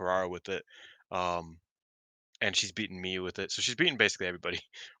she beat Carrara with it. Um, and she's beaten me with it. So she's beaten basically everybody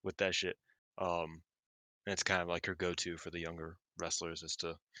with that shit. Um, and it's kind of like her go-to for the younger wrestlers is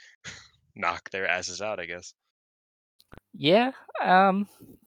to knock their asses out, I guess. Yeah.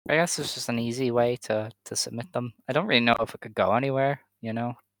 I guess it's just an easy way to submit them. I don't really know if it could go anywhere. You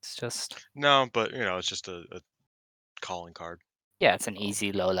know. It's just No, but it's just a calling card. yeah, it's an Um,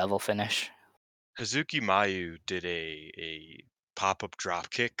 easy low level finish. Hazuki Mayu did a pop up drop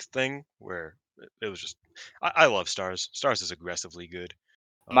kick thing where it was just. I love Stars. Stars is aggressively good.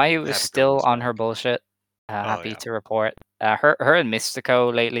 Mayu is Happy for her to still bounce on her back. bullshit. Oh Happy yeah. to report. Her and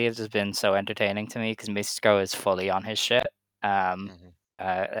Mystico lately has just been so entertaining to me because Mystico is fully on his shit. Um, hmm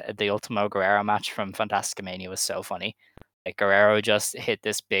the Ultimo Guerrero match from Fantastica Mania was so funny. Like Guerrero just hit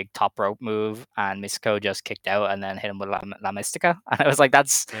this big top rope move, and Mystico just kicked out and then hit him with La Mystica, and I was like,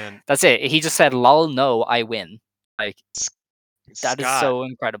 Man, that's it. He just said, "Lol, no, I win." Like S- that is Scott, so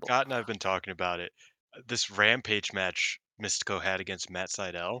incredible. Scott and I've been talking about it. This Rampage match Mystico had against Matt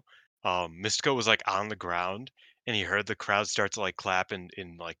Sydal. Mystico was like on the ground and he heard the crowd start to like clap in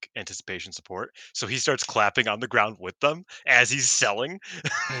like anticipation support. So he starts clapping on the ground with them as he's selling.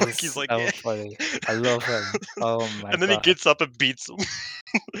 It Like is he's like, so yeah. funny. I love him. Oh my And then he god. gets up and beats him.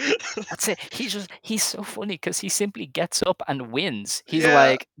 That's it. He's so funny because he simply gets up and wins. He's Yeah.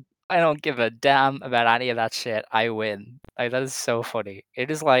 like, I don't give a damn about any of that shit. I win. Like that is so funny.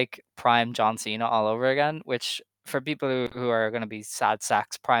 It is like prime John Cena all over again. Which for people who are gonna be sad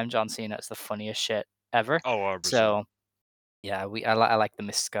sacks, prime John Cena is the funniest shit ever. Oh, 100%. So yeah, I like the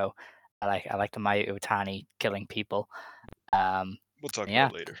Mystico. I like the Mayu Utani killing people. We'll talk Yeah,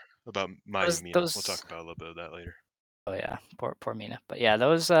 about later. About Mayu those Mina. We'll talk those about a little bit of that later. oh yeah, poor Mina. But yeah,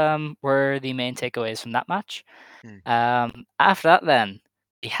 those were the main takeaways from that match. Hmm. After that, then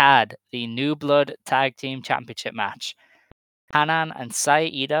we had the New Blood Tag Team Championship match. Hanan and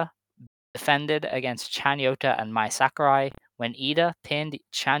Iida defended against Chanyota and Mai Sakurai when Iida pinned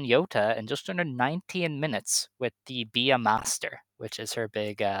Chanyota in just under 19 minutes with the Be a Master, which is her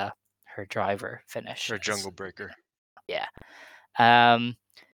big her driver finish. Or Jungle Breaker. Yeah. Um,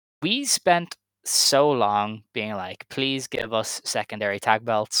 we spent so long being like, please give us secondary tag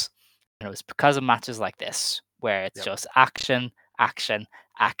belts. And it was because of matches like this, where it's Yep. just action, action,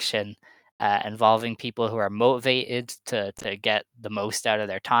 action, involving people who are motivated to get the most out of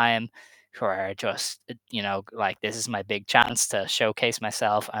their time, who are just, like, this is my big chance to showcase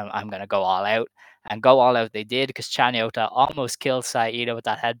myself. I'm going to go all out. And go all out they did because Chanyota almost killed Saida with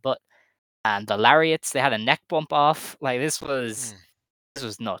that headbutt. And the lariats, they had a neck bump off. Like, Mm. this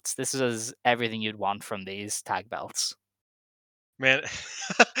was nuts. This was everything you'd want from these tag belts. Man,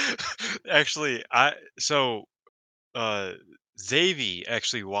 actually, uh Xavi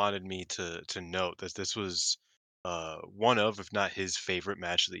actually wanted me to note that this was one of, if not his favorite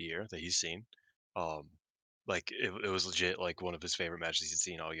match of the year that he's seen. Um like it was legit like one of his favorite matches he's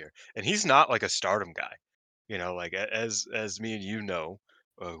seen all year. And he's not like a Stardom guy. Like as me and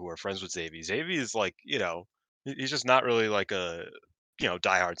who are friends with Xavi. Xavi is like, he's just not really like a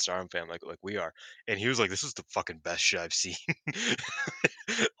diehard Stardom fan like we are. And he was like, this is the fucking best shit I've seen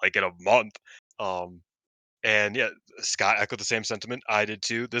like in a month. Um and yeah, Scott echoed the same sentiment. I did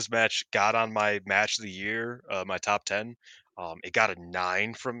too. This match got on my match of the year, my top 10. It got a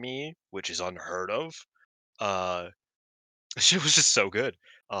 9 from me, which is unheard of. Uh, Shit was just so good.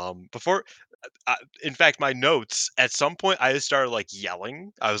 Before, in fact, my notes at some point I just started like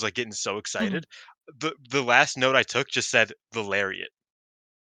yelling. I was like getting so excited. The last note I took just said the lariat.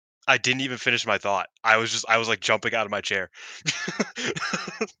 I didn't even finish my thought. I was like jumping out of my chair.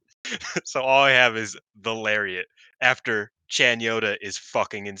 So all I have is the lariat after Chanyota is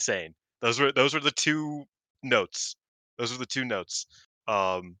fucking insane. Those were the two notes. Those were the two notes.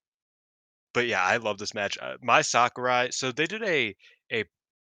 Um, but yeah, I love this match. My Sakurai. So they did a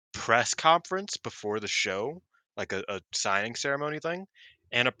press conference before the show, like a signing ceremony thing.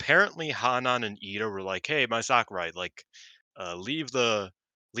 And apparently Hanan and Iida were like, "Hey, my Sakurai, like, leave the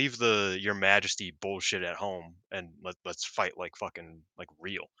your majesty bullshit at home and let's fight like fucking like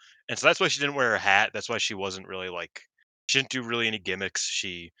real." And so that's why she didn't wear her hat. That's why she wasn't really like she didn't do really any gimmicks.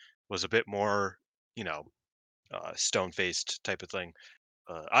 She was a bit more, you know, stone faced type of thing.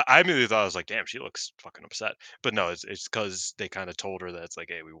 I immediately thought I was like, damn, she looks fucking upset. But no, it's because they kind of told her that it's like,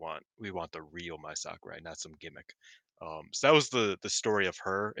 hey, we want the real My Sakurai, not some gimmick. So that was the story of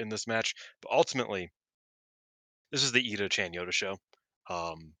her in this match. But ultimately, this is the Ito Chanyota show.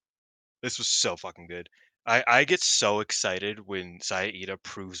 Um, this was so fucking good. I get so excited when Saya Ida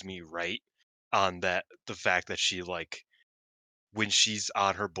proves me right on the fact that she like when she's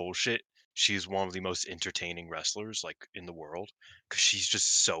on her bullshit, she's one of the most entertaining wrestlers like in the world because she's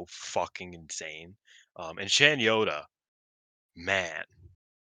just so fucking insane. And Chanyota, man,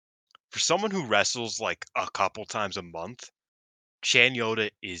 for someone who wrestles like a couple times a month, Chanyota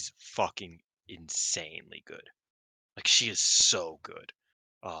is fucking insanely good. Like she is so good.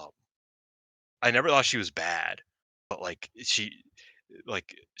 Um, I never thought she was bad, but like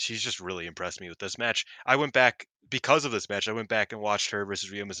like she's just really impressed me with this match. I went back because of this match. I went back and watched her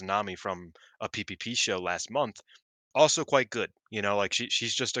versus Ryo Mizunami from a PPP show last month. Also quite good, like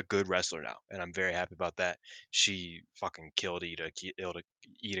she's just a good wrestler now, and I'm very happy about that. She fucking killed Iida.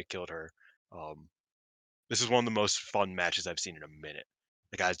 Iida killed her. Um, this is one of the most fun matches I've seen in a minute.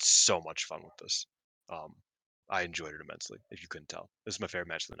 Like I had so much fun with this. Um, I enjoyed it immensely. If you couldn't tell, this is my favorite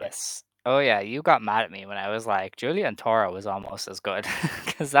match of the night. Yes. Oh yeah, you got mad at me when I was like Julia and Tora was almost as good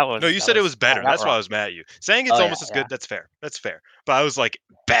because No, you that said it was was better. that That's why I rock. was mad at you. Saying it's Oh yeah, almost as yeah, good, that's fair. That's fair. But I was like,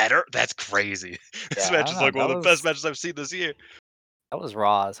 better? That's crazy. This yeah. I match don't is know. like one of the best matches I've seen this year. That was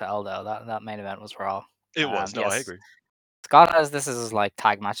raw as hell though. That main event was raw. It was. No, I Yes, agree. Scott has this as his like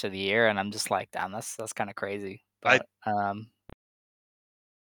tag match of the year, and I'm just like, damn, that's kind of crazy. I But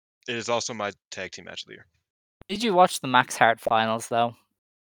It is also my tag team match of the year. did you watch the Max Hart finals though?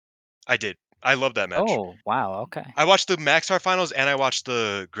 I did. I love that match. Oh wow, okay. I watched the Max Star finals and I watched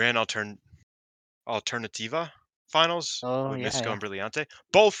the Grand Alternativa finals Oh with yeah, Mystico yeah. and Brilliante.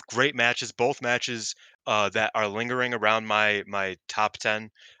 Both great matches. Both matches that are lingering around my top 10,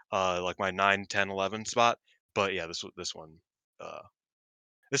 like my 9, 10, 11 spot. But yeah, this one, uh,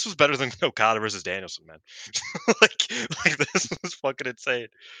 this was better than Okada versus Danielson, man. like, like this was fucking insane.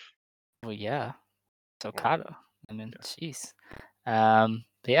 Well, yeah. It's Well, Okada. I mean, jeez.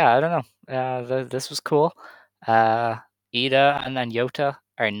 But yeah, I don't know. This was cool. Uh, Iida and then Yota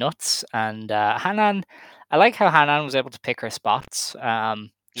are nuts, and Hanan. I like how Hanan was able to pick her spots. yeah,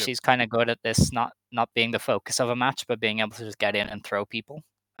 She's kind of good at this, not being the focus of a match, but being able to just get in and throw people.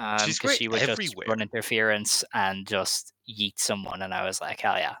 she's Because great she would just everywhere. run interference and just yeet someone, and I was like,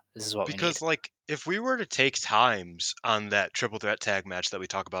 hell yeah, this is what we need. Because, like, if we were to take times on that triple threat tag match that we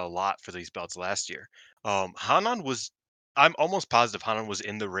talk about a lot for these belts last year, Hanan was. I'm almost positive Hanan was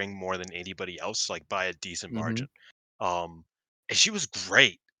in the ring more than anybody else, like by a decent Hmm. margin. Um, and she was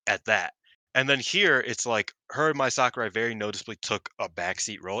great at that. And then here, it's like her and Mai Sakurai very noticeably took a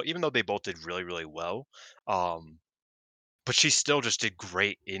backseat role, even though they both did really, really well. Um, but she still just did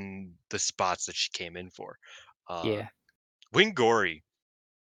great in the spots that she came in for. Uh, Yeah, Wingori,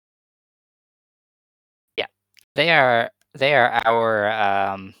 yeah. They are our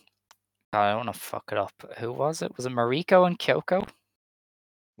I don't want to fuck it up. Who was it? Was it Mariko and Kyoko?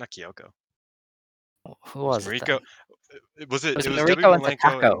 not Kyoko. Who Was was it then? Mariko? Was It it? was It was Debbie Mariko and Malenko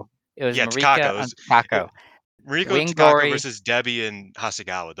Takako. and It was yeah, Marika Takako. and It, Takako. Mariko and Takako Wingori, versus Debbie and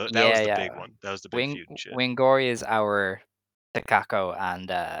Hasagawa. That was yeah, the yeah. big one. That was the big feud and shit. Wingori is our Takako and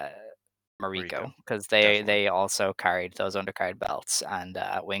Mariko, Mariko because definitely. they also carried those undercard belts, and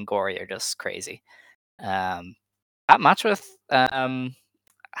Wingori are just crazy. Um, that match with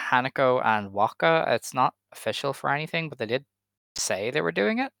Hanako and Waka, it's not official for anything, but they did say they were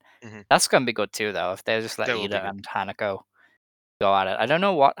doing it. Hmm. That's gonna be good too, though, if they just let That will be Iida good. and Hanako go at it. I don't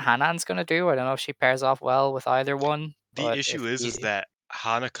know what Hanan's gonna do. I don't know if she pairs off well with either one, The but issue is that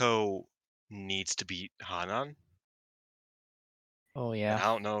Hanako needs to beat Hanan, oh and yeah. I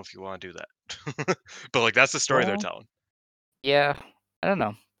don't know if you want to do that. But like, that's the story they're Well, telling. yeah. I don't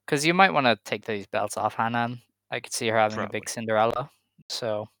know, because you might want to take these belts off Hanan. I could see her having a big Probably. Cinderella.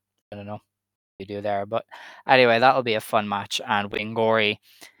 So I don't know what you do there, but anyway, that'll be a fun match. And Wingori,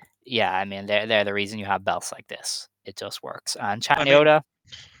 yeah, I mean they're the reason you have belts like this. It just works. And I mean, Chanyota,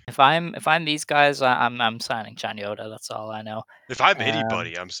 if I'm these guys, I'm signing Chanyota. That's all I know. if I'm Um,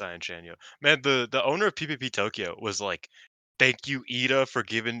 anybody, I'm signing Chanyo. Man, the owner of PPP Tokyo was like, "Thank you, Ida, for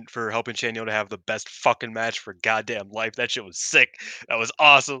helping Chanyo to have the best fucking match for goddamn life. That shit was sick. That was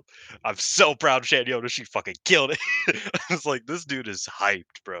awesome. I'm so proud of Chanyo. She fucking killed it." I was like, "This dude is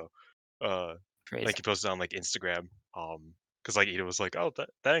hyped, bro." Uh, like Crazy. he posted on like Instagram. Because like Ida was like, "Oh,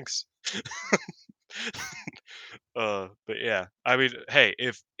 thanks." But yeah, I mean, hey,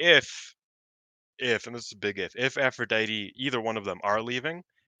 if and this is a big if Aphrodite, either one of them are leaving,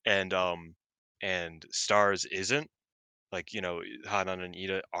 and Stars isn't, like, Hanan and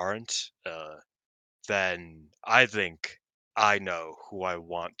Ida aren't, then I think I know who I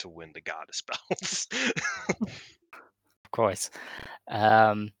want to win the goddess belts. Of course.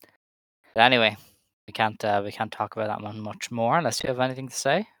 Um, but anyway, we can't talk about that one much more unless you have anything to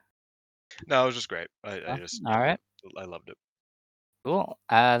say. No, it was just great. I No? just All right, I loved it. cool.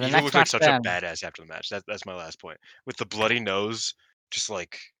 The Ida next looked like match such a then. badass after the match. That's my last point. With the bloody nose, just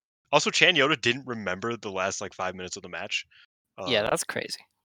like also Chanyota didn't remember the last like 5 minutes of the match. Yeah, Uh that's crazy.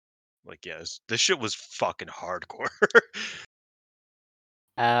 like yes, this shit was fucking hardcore.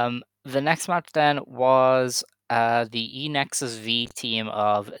 The next match then was the E Nexus V team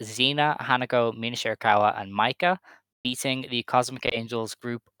of Xena, Hanako, Mina Shirakawa, and Maika beating the Cosmic Angels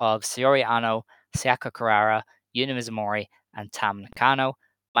group of Sayori Ano, Sayaka Kurara, Yuna Mizumori, and Tam Nakano.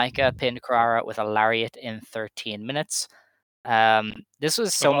 Micah pinned Carrara with a lariat in 13 minutes. This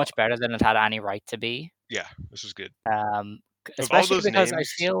was so much better than it had any right to be. Yeah, this was good. Of all Especially those because I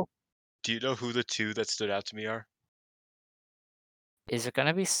names, feel, do you know who the two that stood out to me are? is it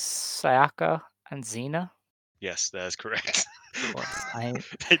gonna be Sayaka and Xena? Yes, that is correct. Of course, I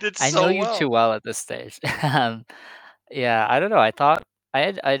They did I know so you too well. well at this stage. Yeah, I don't know. I thought I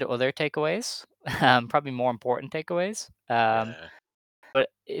had other takeaways, probably more important takeaways. Yeah. But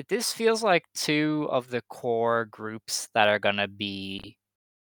this feels like two of the core groups that are gonna be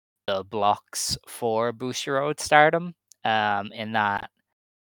the blocks for Bushiroad Stardom. In that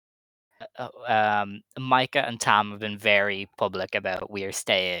Micah and Tam have been very public about we're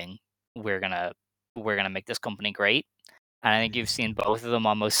staying. We're gonna we're gonna make this company great. And I think you've seen both of them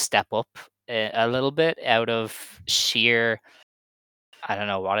almost step up a little bit out of sheer, I don't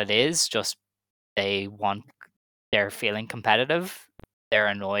know what it is, just they want, they're feeling competitive. They're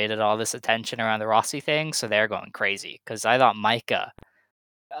annoyed at all this attention around the Rossi thing, so they're going crazy. Because I thought Micah,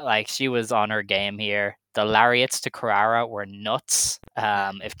 like she was on her game here. The lariats to Carrara were nuts.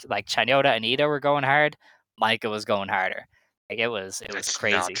 If like Chanyota and Iida were going hard, Micah was going harder. Like it was That's not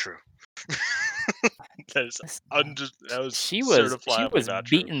crazy. true. That is that was She certifiably was not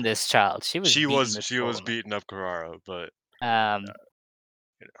true. beating this child. She was beating this She was woman. beating up Carrara, but Um,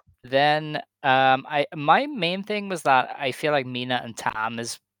 you know. then I my main thing was that I feel like Mina and Tam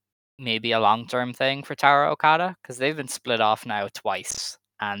is maybe a long-term thing for Tara Okada because they've been split off now twice,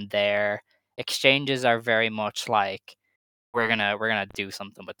 and their exchanges are very much like we're gonna do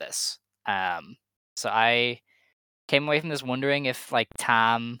something with this. So I came away from this wondering if like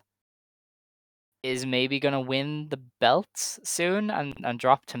Tam is maybe gonna win the belt soon and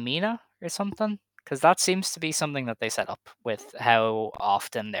drop to Mina or something. Because that seems to be something that they set up with how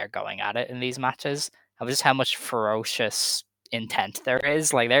often they're going at it in these matches, and just how much ferocious intent there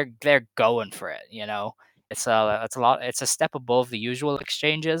is. Like they're going for it, you know. It's a lot. It's a step above the usual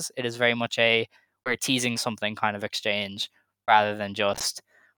exchanges. It is very much a we're teasing something kind of exchange rather than just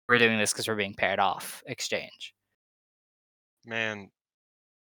we're doing this because we're being paired off exchange. Man,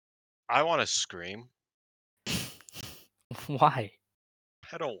 I want to scream. Why?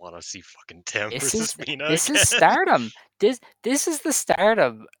 I don't want to see fucking Tim This versus is Mina this is again. Stardom. This is the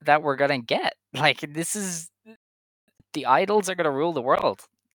Stardom that we're gonna get. Like this is the idols are gonna rule the world.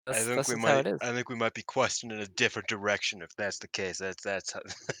 That's just how it is. I think we might be questioning a different direction if that's the case. That's how,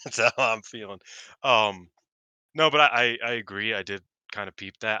 that's how I'm feeling. Um, no, but I agree. I did kind of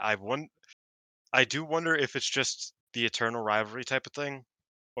peep that. I do wonder if it's just the eternal rivalry type of thing,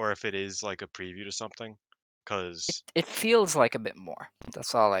 or if it is like a preview to something. Because It feels like a bit more.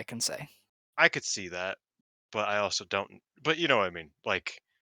 That's all I can say. I could see that, but I also don't. But you know what I mean. Like,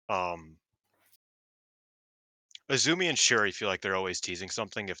 um, Azumi and Shuri feel like they're always teasing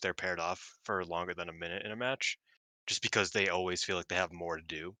something if they're paired off for longer than a minute in a match, just because they always feel like they have more to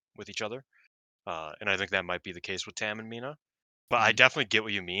do with each other. And I think that might be the case with Tam and Mina. But I Mm. definitely get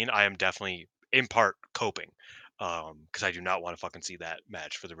what you mean. I am definitely in part coping, because I do not want to fucking see that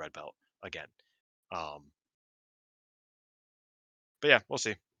match for the red belt again. Um, but yeah, we'll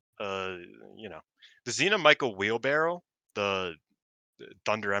see. Uh, you know, the Xena Michael wheelbarrow, the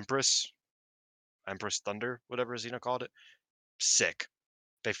Thunder Empress, Empress Thunder, whatever Xena called it, sick.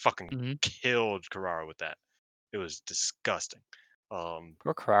 They fucking Hmm. killed Carrara with that. It was disgusting. Um,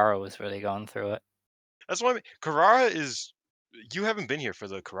 Poor Carrara was really going through it. that's why Carrara is. You haven't been here for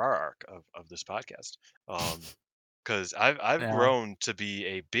the Carrara arc of this podcast, because I've Yeah. grown to be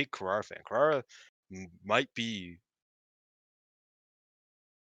a big Carrara fan. Carrara might be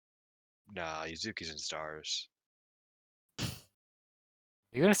Yuzuki's in stars.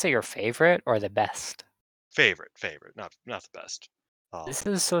 You're gonna say your favorite or the best? Favorite, not the best. This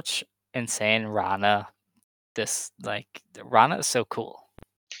Um, is such insane Rana. Rana is so cool.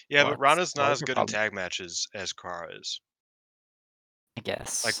 yeah, but Rana's not What is as your good in problem? tag matches as Carrara is. I Like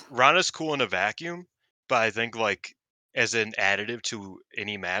guess. Rana's cool in a vacuum, but I think like as an additive to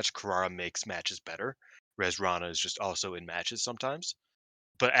any match, Carrara makes matches better. Whereas Rana is just also in matches sometimes.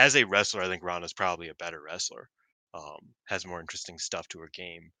 But as a wrestler, I think Rana's probably a better wrestler. Has more interesting stuff to her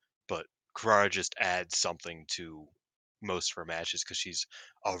game. But Carrara just adds something to most of her matches because she's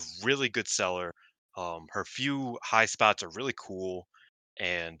a really good seller. Her few high spots are really cool,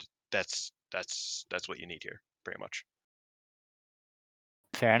 and that's what you need here, pretty much.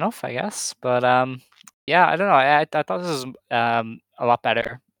 Fair enough, I guess. But yeah, I don't know. I thought this was a lot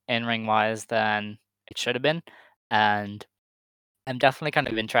better in ring wise than it should have been, and I'm definitely kind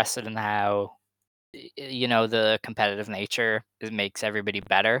of interested in how the competitive nature makes everybody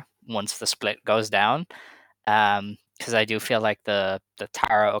better once the split goes down. because I do feel like the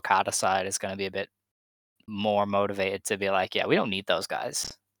Tara Okada side is going to be a bit more motivated to be like, yeah, we don't need those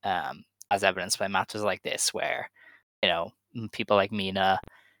guys. As evidenced by matches like this, where people like Mina,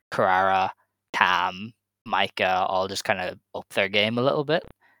 Carrara, Tam, Micah all just kind of up their game a little bit,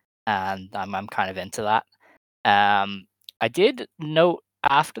 and I'm kind of into that. I did note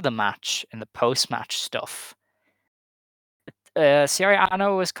after the match in the post match stuff, Sierra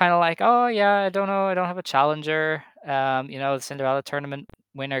Ano was kind of like, oh yeah, I don't know, I don't have a challenger. The Cinderella tournament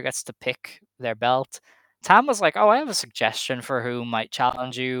winner gets to pick their belt. Tam was like, oh, I have a suggestion for who might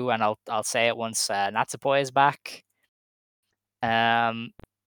challenge you, and I'll say it once Natsupoi is back.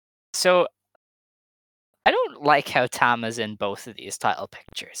 So I don't like how Tam is in both of these title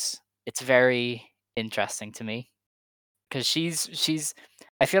pictures. It's very interesting to me because she's.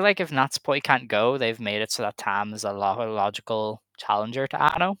 I feel like if Natsupoi can't go, they've made it so that Tam is a logical challenger to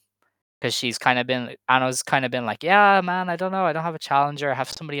Ano. Because Anno's kind of been like, yeah, man, I don't know, I don't have a challenger, I have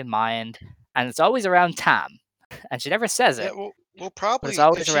somebody in mind, and it's always around Tam, and she never says Yeah, it, well, but it's probably if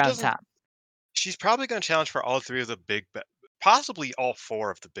always she around doesn't, Tam. she's probably going to challenge for all three of the possibly all four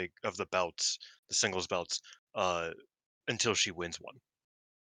of the belts, the singles belts, uh, until she wins one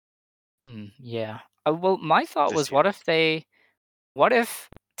Yeah. Well, my thought this was, year. what if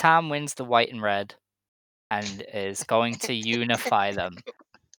Tam wins the white and red and is going to unify them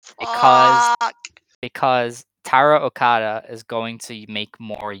because Fuck! because Tara Okada is going to make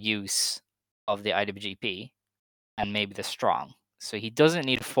more use of the IWGP and maybe the strong, so he doesn't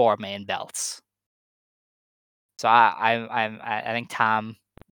need four main belts. So I think Tam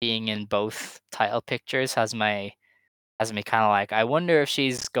being in both title pictures has me kind of like, I wonder if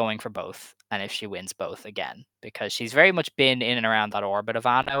she's going for both and if she wins both again, because she's very much been in and around that orbit of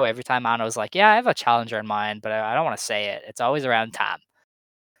Ano. Every time Ano's like, yeah, I have a challenger in mind, but I don't want to say it. It's always around Tam.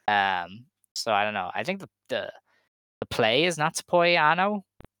 So I don't know. I think the play is Natsupoi Ano,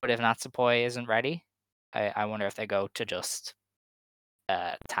 but if Natsupoi isn't ready, I wonder if they go to just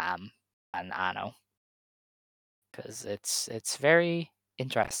Tam and Ano, because it's very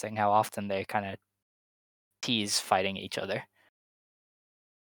interesting how often they kind of tease fighting each other.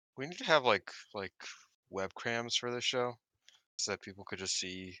 We need to have like webcams for this show so that people could just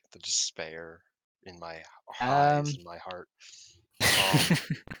see the despair in my eyes Um, and my heart.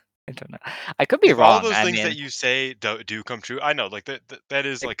 I don't know. I could be If all wrong. those I things that mean, you say do come true, I know, like that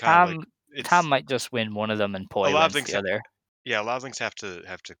is like like kind of like Tam it's might just win one of them and a Poi lot of wins things. the other. Yeah, a lot of things have to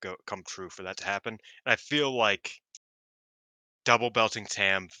go come true for that to happen. And I feel like double belting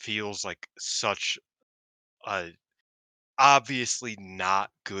Tam feels like such a obviously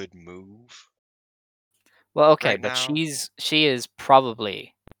not good move Well, okay, right but now. she is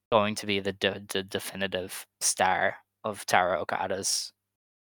probably going to be the definitive star of Tara Okada's,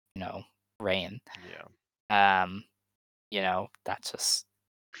 reign. Yeah, Um, that's just,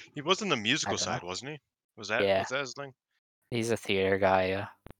 he was in the I musical don't know. side, wasn't he? Yeah, Was that his thing? he's a theater guy. Yeah,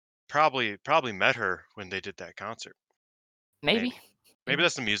 Probably met her when they did that concert. maybe, Maybe maybe,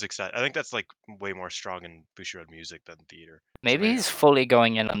 that's the music side. I think that's like way more strong in Bushiroad music than theater. So maybe maybe he's I'm wrong. fully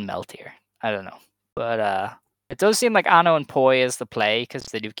going in on Melt here. I don't know, but it does seem like Ano and Poi is the play because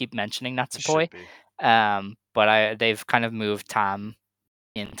they do keep mentioning It Natsupoi. should be. But they've kind of moved Tam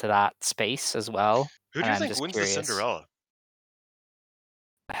into that space as well, Who do and you I'm think just wins the curious. Cinderella?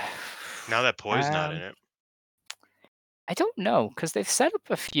 Now that Poi's not in Um, it. I don't know because they've set up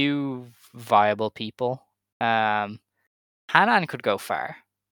a few viable people. Um, Hanan could go far.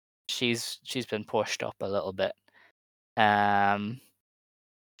 She's been pushed up a little bit. Um,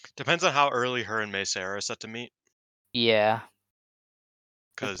 Depends on how early her and May Sarah are set to meet. yeah,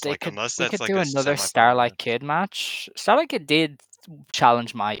 Because they like could unless we that's could like do a another semifinal Starlight match, Kid match. Starlight Kid did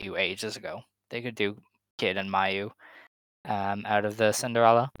challenge Mayu ages ago. They could do Kid and Mayu out of the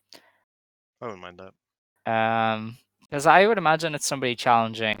Cinderella. I wouldn't mind that. Because I would imagine it's somebody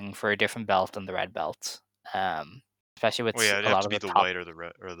challenging for a different belt than the red belt. Especially with Well, yeah, it'd a have lot to of be the the top, white or the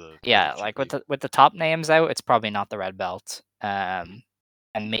red or the yeah, like IWGP. with the top names out, it's probably not the red belt.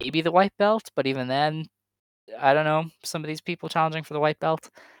 And maybe the white belt, but even then, I don't know. Some of these people challenging for the white belt,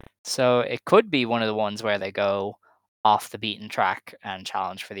 so it could be one of the ones where they go off the beaten track and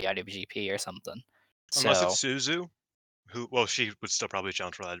challenge for the IWGP or something. Unless it's So Suzu, who well she would still probably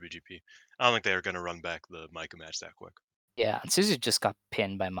challenge for the IWGP. I don't think they're gonna run back the Micah match that quick. yeah, and Suzu just got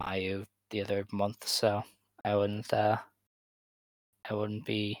pinned by Mayu the other month, so I wouldn't uh I wouldn't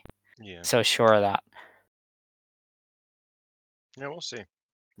be Yeah, so sure of that. yeah, we'll see.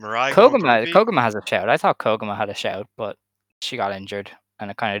 Mirai going for repeat. Koguma has a shout. I thought Koguma had a shout, but she got injured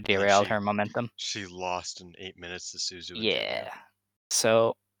and it kind of And then derailed her momentum. she lost in 8 minutes to Suzu and Yeah. Julia.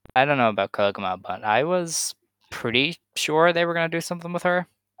 So I don't know about Koguma, but I was pretty sure they were gonna do something with her,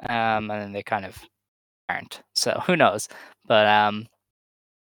 and then they kind of aren't. So who knows? But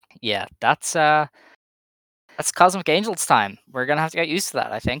yeah, that's Cosmic Angels time. We're gonna have to get used to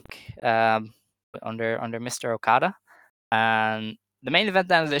that, I think. Under Mr. Okada. And the main event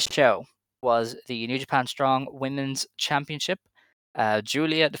then of this show was the New Japan Strong Women's Championship.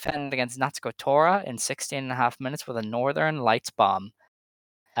 Julia defended against Natsuko Tora in 16.5 minutes with a Northern Lights bomb.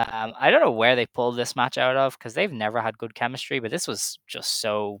 I don't know where they pulled this match out of because they've never had good chemistry, but this was just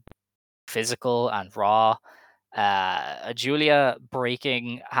so physical and raw. Julia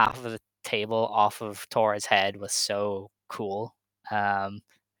breaking half of the table off of Tora's head was so cool.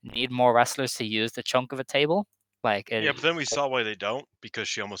 Need more wrestlers to use the chunk of a table. Like Yeah, it, but then we saw why they don't because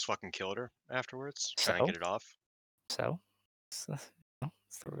she almost fucking killed her afterwards, trying to so get it off. so it's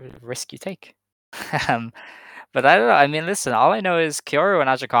the risk you take. um, but I don't know. I mean, listen, all I know is Kyoto and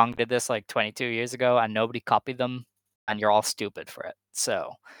Aja Kong did this like 22 years ago, and nobody copied them, and you're all stupid for it.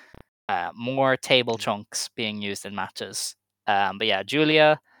 So more table Mm. chunks being used in matches. But yeah,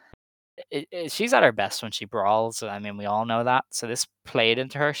 Julia, she's at her best when she brawls. I mean, we all know that. So this played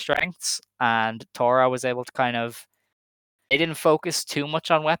into her strengths, and Tora was able to kind of. They didn't focus too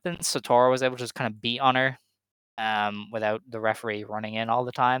much on weapons, so Tora was able to just kind of beat on her, without the referee running in all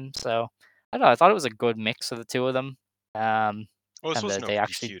the time. So I don't know. I thought it was a good mix of the two of them, Well, this and wasn't that no they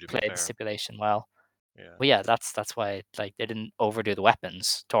actually DQ to be played the fair. stipulation well. Yeah. Well, yeah, that's why like they didn't overdo the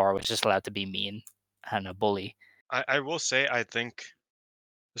weapons. Tora was just allowed to be mean and a bully. I will say I think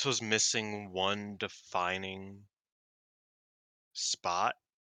this was missing one defining spot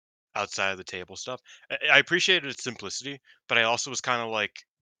outside of the table stuff. I appreciated its simplicity, but I also was kind of like,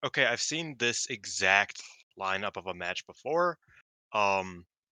 okay, I've seen this exact lineup of a match before. Um,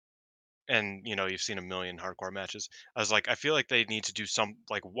 and you've seen a million hardcore matches. I was like, I feel like they need to do some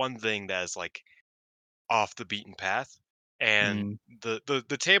like one thing that is like off the beaten path. And Mm,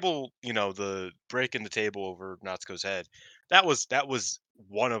 the table, the break in the table over Natsuko's head, that was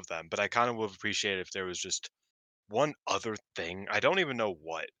one of them. But I kind of would appreciate if there was just one other thing. I don't even know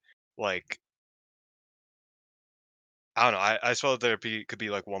what. Like, I don't know. I just felt could be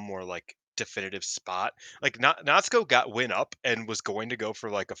like one more like definitive spot. Like Natsuko got win up and was going to go for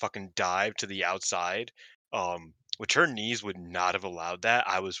like a fucking dive to the outside. Which her knees would not have allowed that.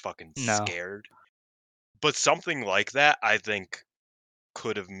 I was fucking no. scared. But something like that, I think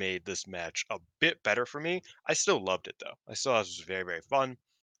could have made this match a bit better for me. I still loved it though. I still thought it was very, very fun.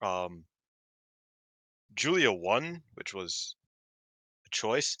 Um, Julia won, which was a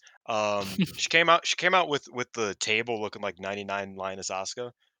choice. She came out with the table looking like 99 Linus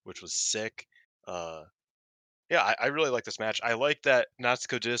Asuka, which was sick. Uh, yeah, I really like this match. I like that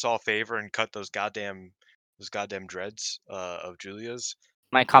Natsuko did us all a favor and cut those goddamn dreads of Julia's,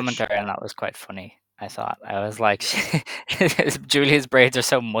 My which commentary on that was quite funny. I thought I was like, yeah, Julia's braids are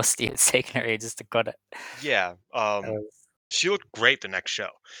so musty; it's taking her ages to cut it. yeah. That was, She looked great the next show.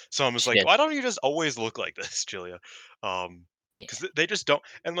 So I was she like, did. why don't you just always look like this, Julia? Yeah. Because they just don't.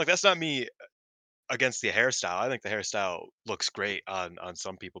 And like, that's not me against the hairstyle. I think the hairstyle looks great on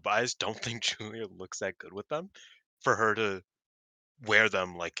some people, but I just don't think Julia looks that good with them for her to wear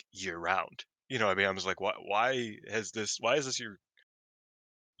them like year round. You know what I mean? I was like, why is this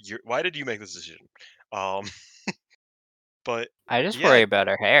why did you make this decision? Um, but I just yeah, worry about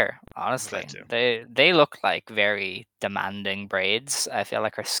her hair, that honestly. too. They look like very demanding braids. I feel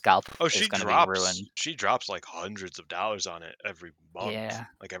like her scalp Oh, is she gonna be drops ruined. she drops like hundreds of dollars on it every month, Yeah,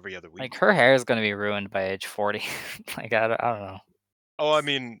 like every other like week. her hair is gonna be ruined by age 40. Like I don't know. Oh, I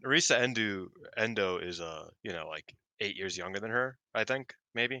mean, Risa Endo is like 8 years younger than her, I think,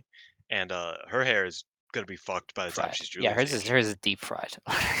 maybe. And her hair is gonna be fucked by the time Fried. she's Yeah, Julia's hers is age. hers is deep fried.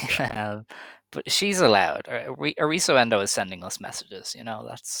 Yeah. But she's allowed. Ariso Endo is sending us messages. Risa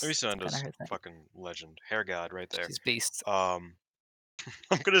That's kind of Endo's her thing. fucking legend. Hair god right there. She's beast. Um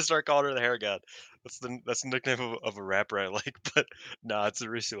I'm gonna start calling her the hair god. That's the nickname of a rapper I like, but nah, it's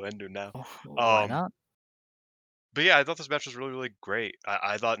Arisu Endo now. Why Um not? but yeah, I thought this match was really, really great.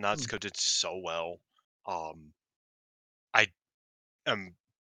 I thought Hmm. Natsuko did so well. I am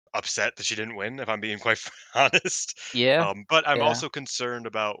upset that she didn't win, if I'm being quite honest. Yeah, But I'm yeah. also concerned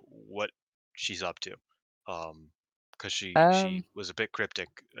about what she's up to, because she Um, was a bit cryptic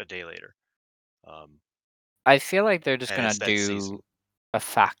a day later, um, I feel like they're just and gonna it's that season. do a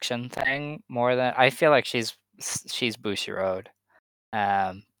faction thing more than I feel like she's Bushiroad.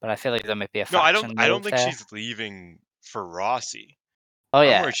 But I feel like there might be a No, I don't. faction I don't move think there. she's leaving for Rossi. Oh I'm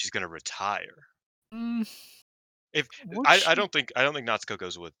yeah. worried she's gonna retire. Mm, If would I don't she? think Natsuko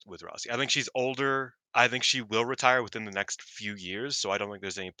goes with Rossi. I think she's older. I think she will retire within the next few years. So I don't think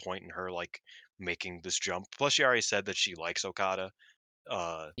there's any point in her like making this jump. Plus, she already said that she likes Okada.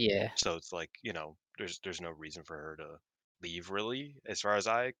 Uh, Yeah, so it's like, there's no reason for her to leave really, as far as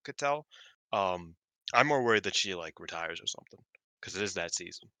I could tell. Um, I'm more worried that she like retires or something because it is that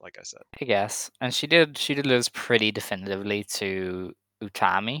season, like I said. I guess. And she did lose pretty definitively to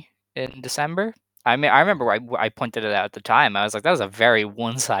Utami in December. I mean, I remember I pointed it out at the time. I was like, that was a very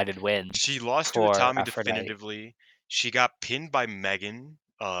one-sided win She lost to for Utami Aphrodite. definitively. She got pinned by Megan,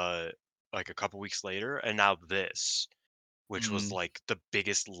 like a couple weeks later, and now this, which was Mm, like the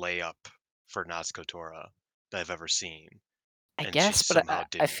biggest layup for Natsuko Tora that I've ever seen, I and she guess, but somehow I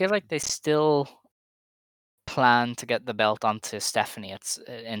didn't feel like win. they still plan to get the belt onto Stephanie. It's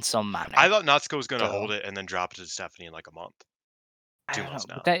in some I manner. thought Natsuko was gonna So hold it and then drop it to Stephanie in like a month, I two don't know. months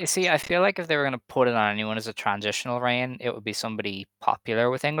now. But that, you That see, is. I feel like if they were going to put it on anyone as a transitional reign, it would be somebody popular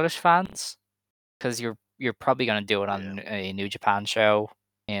with English fans, because you're probably going to do it Yeah. on a New Japan show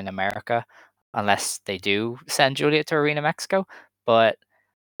in America, unless they do send Juliet to Arena Mexico. But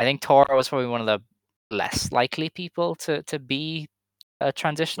I think Toro was probably one of the less likely people to be a Well,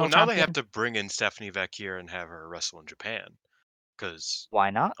 transitional now they have champion. to bring in Stephanie back here and have her wrestle in Japan, because Why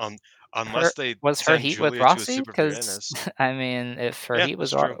not? um, Her unless they was her send heat with Julia to a Rossi? Super Because Brianna's. I mean, if her Yeah, heat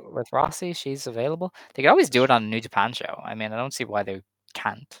that's was true. with Rossi, she's available. They could always That's do it true. on a New Japan show. I mean, I don't see why they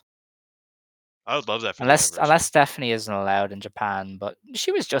can't. I would love that for the Unless anniversary. Stephanie isn't allowed in Japan, but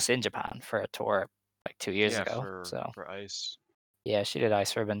she was just in Japan for a tour like 2 years Yeah, ago. for So Ice. yeah, she did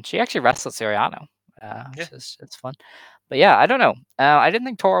Ice Ribbon. She actually wrestled Siriano, Yeah. which is it's fun. But yeah, I don't know. I didn't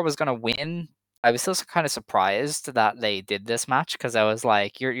think Tora was gonna win. I was still kind of surprised that they did this match because I was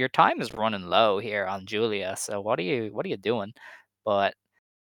like, your time is running low here on Julia. So what are you doing? But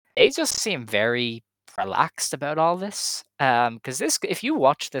they just seem very relaxed about all this. Because this, if you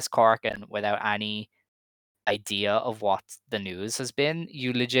watch this Corkin without any idea of what the news has been,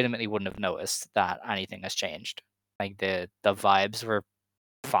 you legitimately wouldn't have noticed that anything has changed. Like the vibes were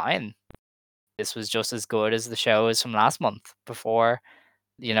fine. This was just as good as the shows from last month before,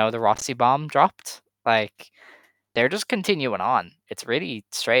 the Rossi bomb dropped. Like they're just continuing on. It's really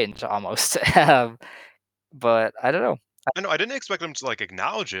strange almost. But I don't know. I know I didn't expect them to like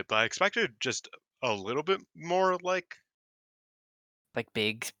acknowledge it, but I expected just a little bit more like Like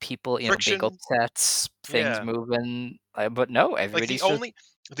big people, big friction. upsets, things Yeah. moving. But no, Like everybody's just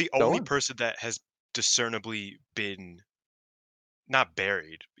the only going. person that has discernibly been not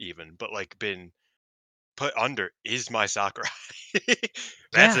buried even, but like been put under is my Sakurai.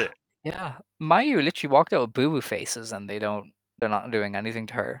 That's Yeah, it. yeah. Mayu literally walked out with boo-boo faces, and they're not doing anything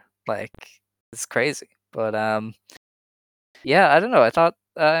to her. Like it's crazy. But yeah, I don't know. I thought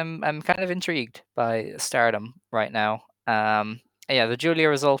I'm kind of intrigued by Stardom right now. Yeah, the Julia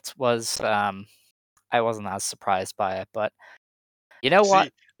result was I wasn't as surprised by it, but you know what?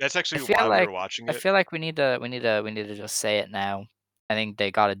 See, that's I actually feel why we were like watching I it. feel like we need to just say it now. I think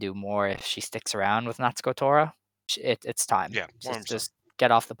they got to do more if she sticks around with Natsuko Tora. It's time. Yeah, 100%. Just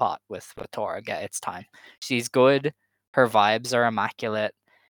get off the pot with Tora. It's time. She's good. Her vibes are immaculate.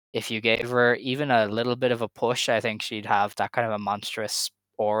 If you gave her even a little bit of a push, I think she'd have that kind of a monstrous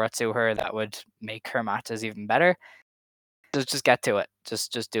aura to her that would make her matches even better. Just get to it.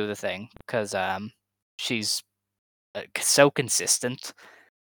 Just do the thing because she's so consistent.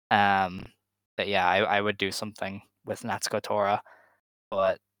 um, but yeah, I would do something with Natsuko Tora,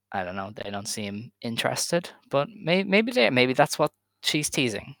 but I don't know. They don't seem interested. But maybe that's what she's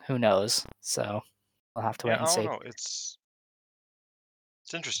teasing. Who knows? So I'll have to Yeah, wait I and don't see. know. It's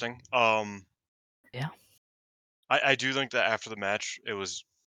interesting. Yeah. I do think that after the match, it was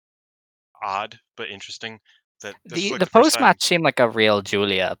odd but interesting that this was like The the first post time. match seemed like a real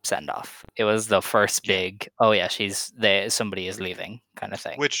Julia send off. It was the first Yeah, big. Oh yeah, she's there. Somebody is leaving kind of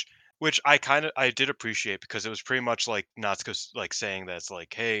thing. which I did appreciate because it was pretty much like Natsuko like saying that it's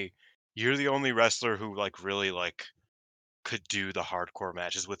like, hey, you're the only wrestler who like really like could do the hardcore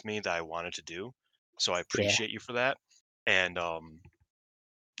matches with me that I wanted to do. So I Yeah. appreciate you for that. And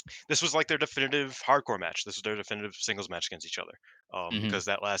this was like their definitive hardcore match. This was their definitive singles match against each other. Hmm. Because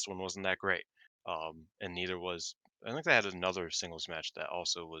that last one wasn't that great. And neither was I think they had another singles match that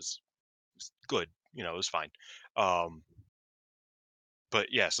also was good. It was fine. Um, but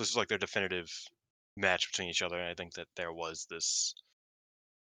yes, this is like their definitive match between each other, and I think that there was this.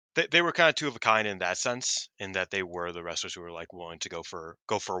 They were kind of two of a kind in that sense, in that they were the wrestlers who were like willing to go for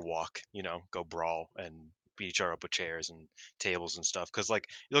a walk, go brawl and beat each other up with chairs and tables and stuff. Because like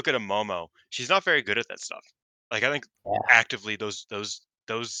you look at a Momo, she's not very good at that stuff. Like I think Yeah. actively those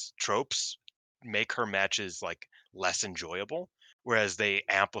tropes make her matches like less enjoyable, whereas they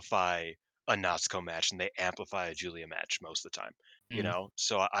amplify a Natsuko match and they amplify a Julia match most of the time. Mm.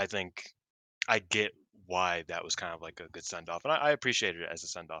 So I think. I get why that was kind of like a good send off, and I appreciated it as a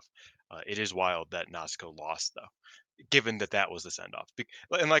send off. It is wild that Natsuko lost though, given that that was the send off.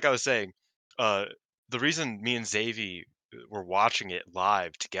 And like I was saying, uh, the reason me and Xavi were watching it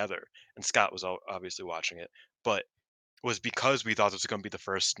live together, and Scott was obviously watching it, but was because we thought this was going to be the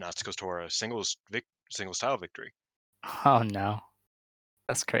first Natsuko Tora singles title victory, Oh no,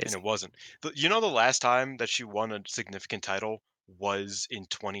 that's and it crazy. wasn't. You know, the last time that she won a significant title was in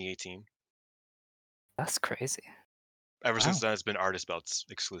 2018. That's crazy. Ever since Wow. then, it's been artist belts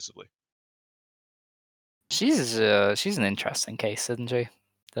exclusively. She's an interesting case, isn't she?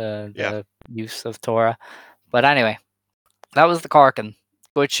 The Yeah, use of Torah. But anyway, that was the Corkin.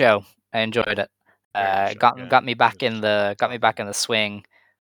 Good show. I enjoyed it. very good show. Yeah, Got me it back was in the got me top tier. back in the swing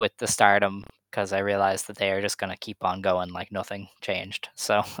with the Stardom because I realized that they are just gonna keep on going like nothing changed.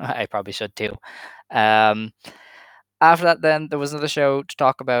 So I probably should too. Um, After that, then there was another show to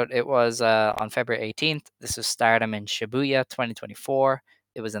talk about. It was on February 18th. This was Stardom in Shibuya 2024.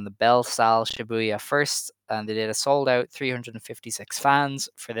 It was in the Bell Salle Shibuya first, and they did a sold out 356 fans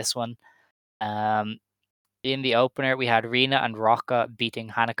for this one. Um, in the opener, we had Rina and Rocca beating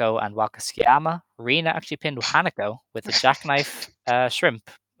Hanako and Wakasuyama. Rina actually pinned Hanako with a jackknife shrimp,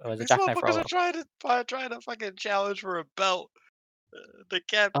 or the These jackknife motherfuckers roll are up. trying to fucking challenge for a belt. They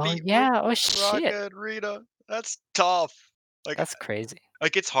can't Oh beat yeah! Oh shit! Raka and Rita. That's tough. Like, That's crazy.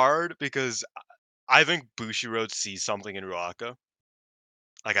 it's hard because I think Bushiroad sees something in Ruaka.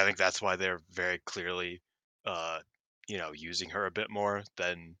 Like, I think that's why they're very clearly, uh, using her a bit more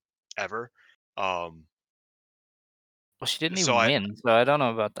than ever. Um, Well, she didn't so even win, so I don't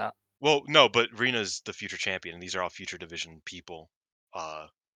know about that. well, no, but Rina's the future champion, and these are all future division people. Uh,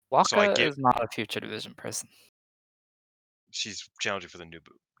 so I Waka get is not a future division person. she's challenging for the new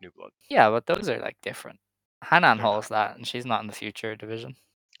blood. Yeah, but those are like different. Hanan They're not. holds that, and she's not in the future division.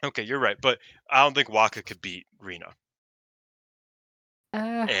 Okay, you're right, but I don't think Waka could beat Rina,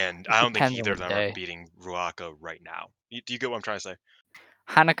 Uh, and it I don't think depends on either the of them are day. beating Ruaka right now. Do you get what I'm trying to say?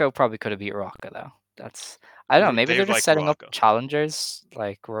 Hanako probably could have beat Rocca though. That's I don't know. Maybe They they're just like setting up Ruaka. challengers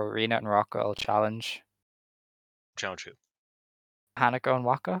like Rina and Rocca will challenge Challenge who? Hanako and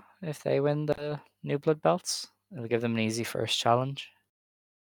Waka if they win the new blood belts. It'll give them an easy first challenge.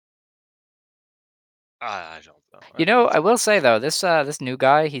 I don't know. You know, I will say though, this new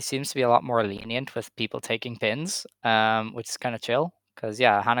guy, he seems to be a lot more lenient with people taking pins, which is kind of chill. Because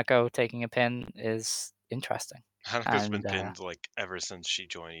yeah, Hanako taking a pin is interesting, Hanukkah's been and pinned like ever since she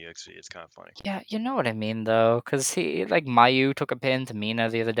joined EXP. It's kind of funny. yeah, you know what I mean though, because he like Mayu took a pin to Mina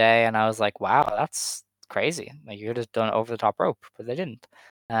the other day, and I was like, wow, that's crazy. Like you could have done it over the top rope, but they didn't.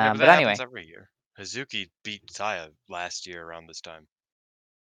 Yeah, but But that happens anyway, every year. Hazuki beat Taya last year around this time.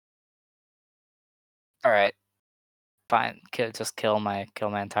 all right, fine, just kill my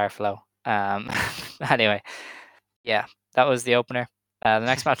entire flow. Anyway, yeah, that was the opener. The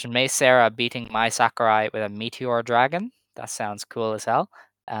next match, May Sarah beating Mai Sakurai with a Meteor Dragon. That sounds cool as hell.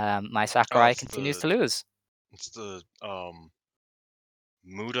 Mai Oh, Sakurai continues to lose. it's the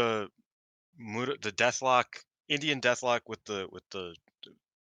Muda the Deathlock Indian Deathlock with the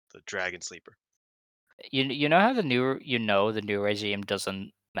Dragon Sleeper. You know how the new regime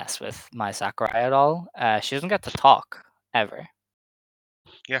doesn't mess with Mai Sakurai at all. She doesn't get to talk ever.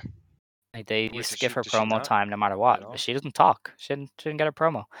 Yeah. Like they Wait, used to give her did she promo not time no matter at what, but all? she doesn't talk. She didn't get a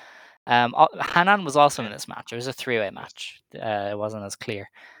promo. Hanan was also in Man, this match. It was a three-way yes. match. It wasn't as clear,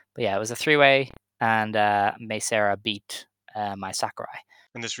 but yeah, it was a three-way, and May Sarah beat Mai Sakurai.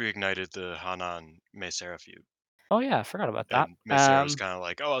 And this reignited the Hanan Meisera feud. Oh yeah, I forgot about that. And Meisera was kind of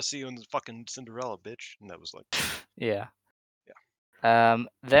like, "Oh, I'll see you in the fucking Cinderella, bitch," and that was like, Yeah. yeah.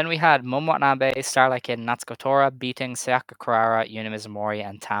 Then we had Momo Watanabe, Starlight Kid, and Natsuko Tora beating Sayaka Kurara, Yuna Mizumori,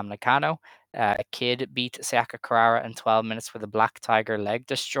 and Tam Nakano. Kid beat Sayaka Kurara in 12 minutes with a Black Tiger leg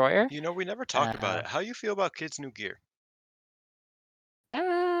destroyer. We never talked about Uh, it. How you feel about kids' new gear?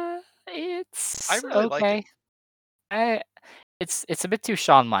 I it's really like it. okay. I it's a bit too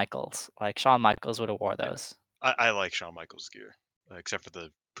Shawn Michaels. Like Shawn Michaels would have wore Yeah, those. I like Shawn Michaels' gear, except for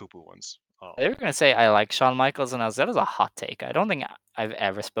the poo poo ones. They were gonna say I like Shawn Michaels, and I was that is a hot take. I don't think I've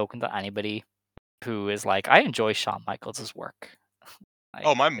ever spoken to anybody who is like I enjoy Shawn Michaels' work. Like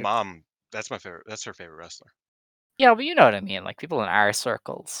Oh, my it's mom, that's my favorite. That's her favorite wrestler. yeah, but you know what I mean. Like people in our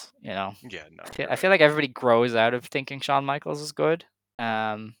circles, you know. Yeah, no, I you're right. feel like everybody grows out of thinking Shawn Michaels is good.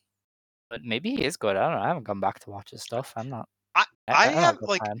 Um, but maybe he is good. I don't know. I haven't gone back to watch his stuff. I'm not. I I I'm not have a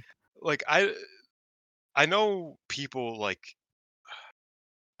big fan. like I know people like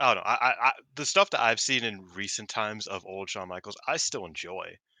I don't know. The stuff that I've seen in recent times of old Shawn Michaels, I still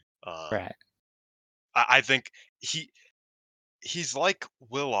enjoy. Uh, Right. I think he he's like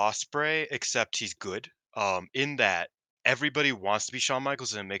Will Ospreay, except he's good. In that everybody wants to be Shawn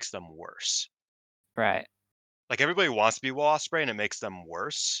Michaels and it makes them worse. Right. Like everybody wants to be Will Ospreay and it makes them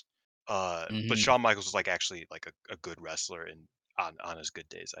worse. But Mhm. Shawn Michaels is like actually like a good wrestler and on his good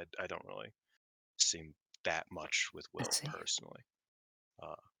days. I don't really see that much with I Will see. personally.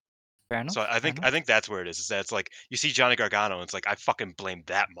 Uh, Fair so enough. I Fair think enough. that's where it is. Is that it's like you see Johnny Gargano and it's like I fucking blame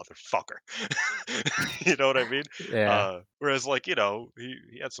that motherfucker. You know what I mean? Yeah. Whereas like he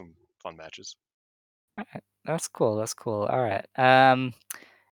had some fun matches. Alright. That's cool. That's cool. All right.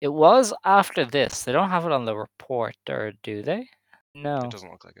 It was after this. They don't have it on the report, or do they? It No. doesn't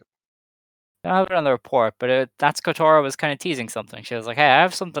look like it. They don't have it on the report, but that's Kotora was kind of teasing something. She was like, "Hey, I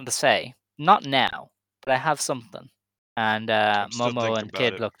have something to say. Not now, but I have something." And I'm still Momo thinking and about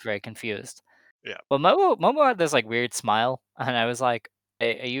Kid it. looked very confused. Yeah. Well, Momo had this like weird smile, and I was like, Are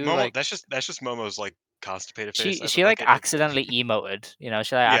you Momo, like?" that's just Momo's like constipated face. She I she like like it. accidentally emoted. She like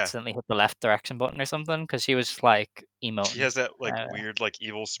Yeah, accidentally hit the left direction button or something because she was just like she emoting. has that like Uh, weird like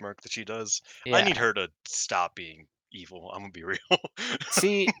evil smirk that she does. I need yeah. her to stop being evil. I'm gonna be real.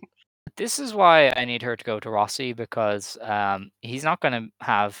 See, this is why I need her to go to Rossi because he's not going to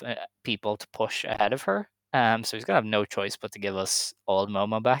have people to push ahead of her. So he's going to have no choice but to give us old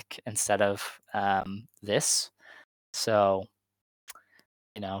Momo back instead of this. So,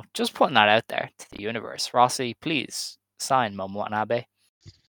 just putting that out there to the universe. Rossi, please sign Momo Watanabe.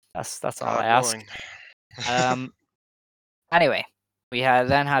 That's all I God ask. willing. Um, Anyway, we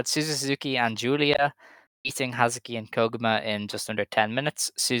then had Suzu Suzuki and Julia beating Hazuki and Koguma in just under 10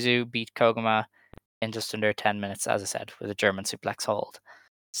 minutes. Suzu beat Koguma in just under 10 minutes, as I said, with a German suplex hold.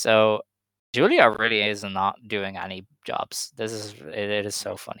 So Julia really is not doing any jobs. It is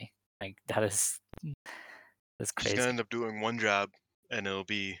so Nope. funny. Like that's She's gonna crazy. end up doing one job, and it'll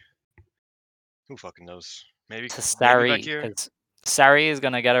be who fucking knows. To Maybe back Sari, here. because Sari is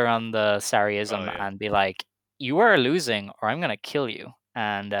gonna get her on the Oh Sariism yeah. and be like, "You are losing, or I'm gonna kill you."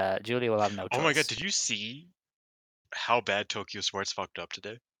 And Julia will have no Oh my god, choice. did you see how bad Tokyo Sports fucked up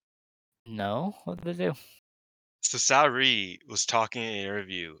today? No, what did they do? So Saori was talking in an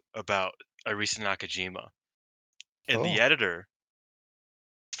interview about Arisa Nakajima, and the Oh, editor,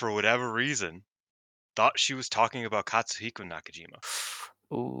 for whatever reason, thought she was talking about Katsuhiko Nakajima.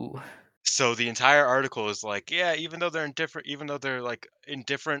 ooh, So the entire article is like, yeah, even though they're like in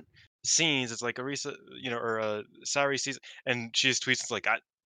different scenes, it's like Arisa, or Saori sees, and she just tweets, it's like,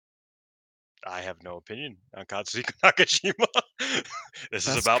 I have no opinion on Katsuhiko Nakajima. This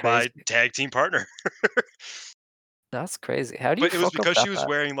is that's about my crazy. tag team partner. That's crazy. How do you But it was fuck up because that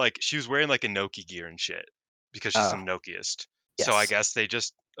bad? she was wearing like Inoki gear and shit because she's Oh, an Inokiist. So I yes. guess they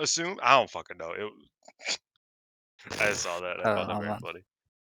just assume. I don't fucking know. I saw that. I found that Oh very man, funny.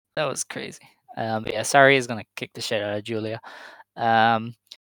 that was crazy. But yeah, Sari is gonna kick the shit out of Julia. Um,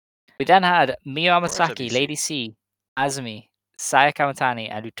 we then had Miyu Or Amasaki, FWC. Lady C, Azumi, Saya Kamatani,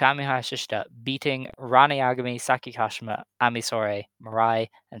 and Utami Hayashishita beating Rani Agami, Saki Kashima, Ami Sore, Mirai,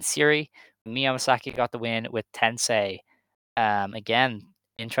 and Siri. Miyu Amasaki got the win with Tensei. Again,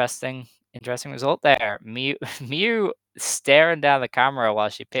 interesting result there. Miyu, Miyu staring down the camera while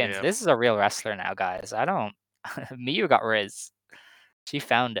she pins. Yeah. This is a real wrestler now, guys. I don't. Miyu got Riz. She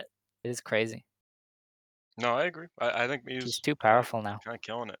found it. It is crazy. No, I agree. I think She's Miu's too kind of powerful now. kind of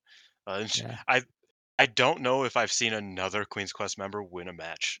killing it. And Yeah. I don't know if I've seen another Queen's Quest member win a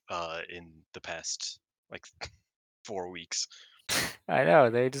match in the past like 4 weeks. I know.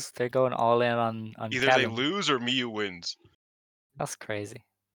 They're going all in on Either they Kevin. lose or Miu wins. That's crazy.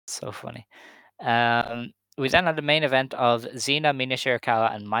 So funny. We then had the main event of Xena, Mina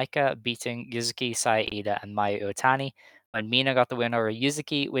Shirakawa, and Maika beating Yuzuki, Iida, and Mayu Iwatani. When Mina got the win over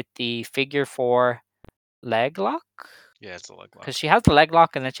Yuzuki with the figure four leg lock, Yeah, it's a leg because lock. she has the leg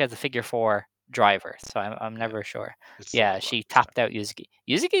lock and then she has the figure four driver. So I'm Yeah, never sure. it's the Yeah, leg lock she this time. tapped out Yuzuki.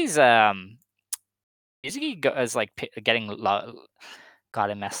 Is like getting got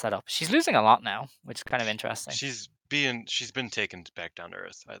it messed that up. She's losing a lot now, which is kind of interesting. She's been taken back down to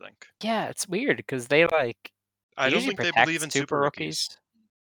earth, I think. Yeah, it's weird because they I don't usually think they believe protect in super super rookies. rookies.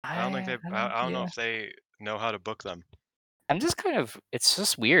 I I don't know yeah. if they know how to book them. I'm just kind of it's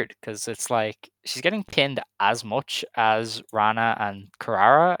just weird because it's like she's getting pinned as much as Rana and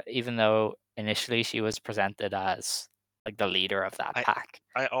Carrara, even though initially she was presented as like the leader of that I pack.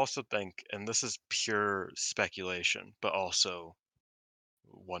 I also think, and this is pure speculation, but also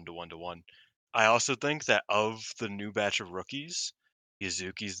 1 to 1 to 1. I also think that of the new batch of rookies,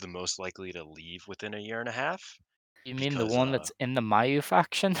 Yuzuki's the most likely to leave within a year and a half You mean the because one that's in the Mayu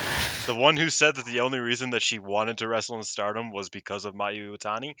faction? the one who said that the only reason that she wanted to wrestle in Stardom was because of Mayu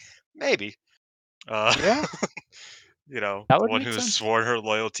Iwatani, maybe. Uh, Yeah, the That would one make who has sense. sworn her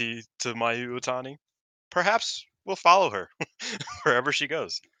loyalty to Mayu Utani. Perhaps we'll follow her wherever she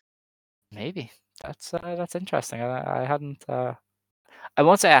goes. Maybe. That's interesting. I hadn't I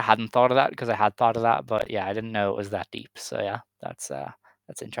won't say I hadn't thought of that because I had thought of that, but yeah, I didn't know it was that deep. So yeah, that's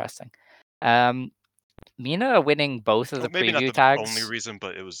interesting. Um, Mina winning both of Well, the maybe not preview the only tags. reason,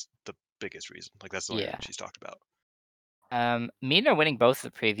 but it was the biggest reason. Like that's the only Yeah. reason she's talked about. Mina winning both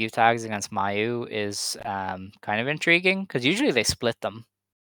of the preview tags against Mayu is kind of intriguing because usually they split them.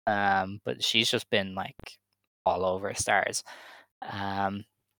 But she's just been like all over stars. Um,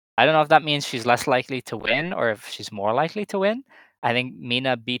 I don't know if that means she's less likely to win or if she's more likely to win. I think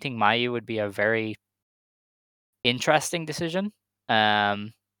Mina beating Mayu would be a very interesting decision.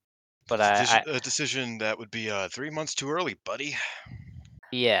 But I A decision that would be 3 months too early, buddy.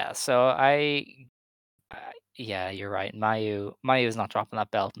 yeah, so yeah, you're right. Mayu is not dropping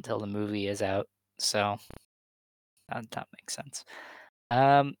that belt until the movie is out, so that makes sense.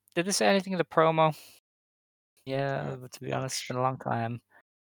 Did they say anything in the promo? Yeah, Not but to be honest, it's much. been a long time.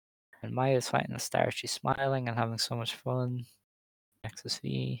 And Maya's fighting a star. She's smiling and having so much fun.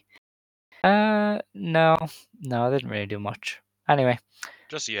 XSV. No, I didn't really do much. Anyway,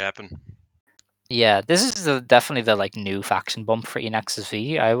 Just yapping. yeah, this is definitely the like new faction bump for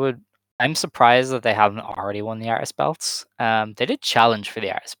ENXSV. I'm surprised that they haven't already won the artist belts. They did challenge for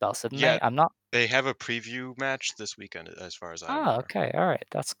the artist belts, didn't Yeah, they? I'm not. they have a preview match this weekend, as far as I'm Oh, aware. okay, all right,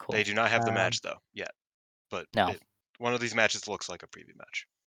 that's They cool. do not have the match though yet, but No, one of these matches looks like a preview match.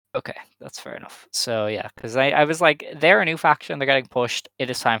 okay, that's fair enough. So yeah, because I was like, they're a new faction, they're getting pushed. It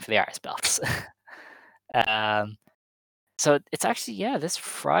is time for the artist belts. um, so it's actually this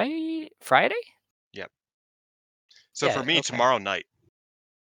Friday. Yep. So for Yeah, me, okay. tomorrow night,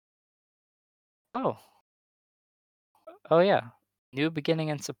 Oh, oh yeah, new beginning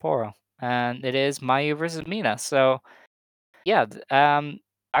in Sapporo, and it is Mayu versus Mina. So yeah,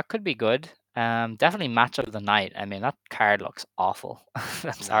 that could be good. Definitely match of the night. I mean, that card looks awful. I'm it's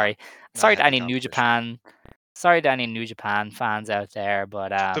not sorry. not Sorry to happy any New competition. Japan. Sorry to any New Japan fans out there, but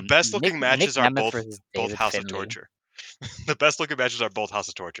The best Nick looking Nick matches are Nemeth both versus both David House of Finley. Torture. The best looking matches are both House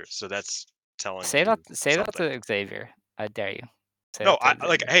of Torture. So that's telling Say that. you Say that something. to Xavier. I dare you. Say No, that to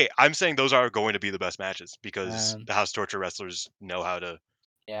Xavier. hey, I'm saying those are going to be the best matches because Um, the House of Torture wrestlers know how to,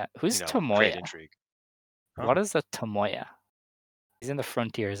 yeah. Who's create Tomoya? intrigue. Huh? What is a Tomoya? He's in the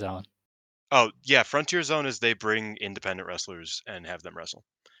Frontier Zone. Oh, yeah, Frontier Zone is they bring independent wrestlers and have them wrestle.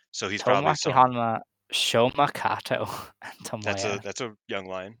 So he's probably Tomoaki some Hanma, Shoma Kato, and Tomoya. that's a young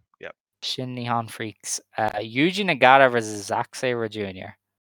lion. Yep. Shin Nihon Freaks. Yuji Nagata versus Zack Sabre Jr.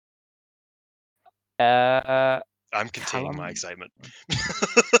 I'm containing my Callum, excitement.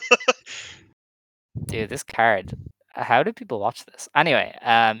 dude, this card. How do people watch this? Anyway,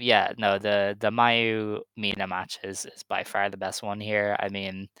 yeah, no, the Mayu Mina match is by far the best one here. I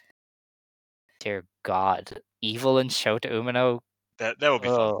mean, dear God, Evil and Shota Umino. That will be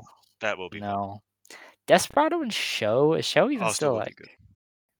fun. Oh That will be fun. no, Desperado and Show. Is Show even Also still will like be good.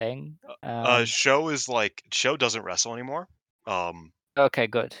 thing? Show doesn't wrestle anymore. Um, Okay,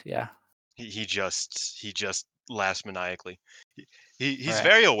 good. Yeah. he just laughs maniacally. He's Right.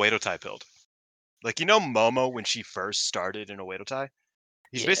 very Oedo Tai build. Like Momo when she first started in Oedo Tai.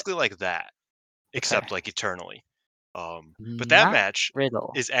 He's Yeah. basically like that, Okay. except like eternally. But that Matt match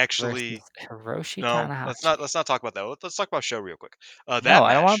Riddle is versus actually Hiroshi no. Tanahashi. Let's not talk about that. Let's talk about Show real quick. No, That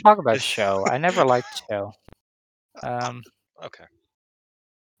I don't want match to talk about is Show. I never liked Show. Um, okay.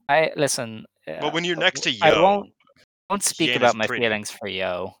 I listen. But when you're next to I Yo, won't he speak ain't as about my pretty. feelings for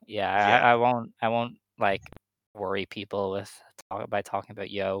Yo. Yeah, Yeah, I won't like worry people with by talking about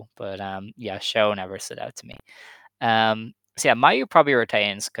Yo. But yeah, Show never stood out to me. So yeah, Mayu probably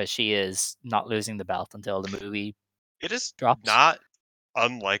retains because she is not losing the belt until the movie it is drops. not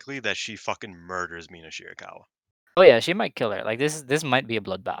unlikely that she fucking murders Mina Shirakawa. Oh yeah, she might kill her. Like this might be a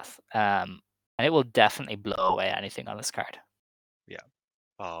bloodbath. And it will definitely blow away anything on this card. Yeah.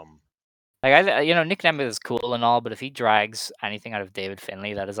 Um, Like Nick Nemeth is cool and all, but if he drags anything out of David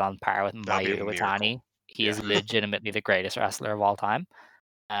Finley that is on par with that'll be Mayu a Iwatani, miracle. he Yeah. is legitimately the greatest wrestler of all time.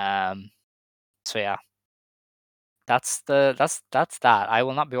 Um, so yeah, that's that. I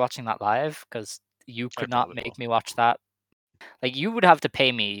will not be watching that live because you I could not probably make will. me watch that. Like you would have to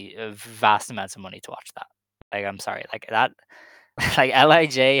pay me vast amounts of money to watch that. Like I'm sorry, like that, like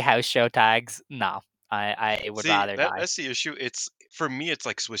Lij house show tags. No, I would See, rather die. that's the issue. It's for me, it's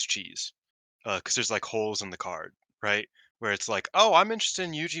like Swiss cheese, because there's like holes in the card, right? Where it's like, oh, I'm interested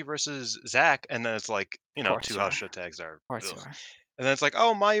in Yuji versus Zach, and then it's like, Of course two you are. house show Of tags are, course you ugh. are. And then it's like,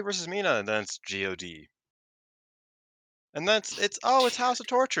 oh, Maya versus Mina, and then it's God. And it's House of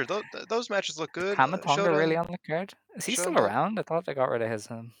Torture. Those matches look good. Tamatonga really Shota on the card? Is he still Shota around? I thought they got rid of his.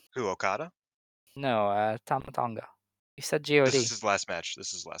 who Okada? No, Tamatonga. You said This is God. his last match. This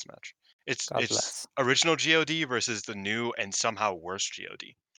is his last match. God It's bless. original God versus the new and somehow worse God.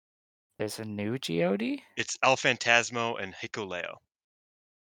 There's a new God. It's El Phantasmo and Hikuleo.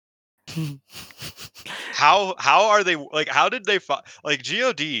 How are they like? How did they like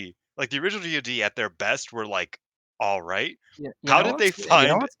God? Like the original God at their best were like all right. You How know did they what's you know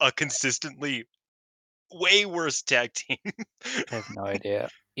find what's a consistently way worse tag team? I have no idea.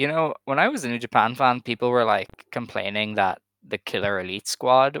 You know, when I was a New Japan fan, people were like complaining that the Killer Elite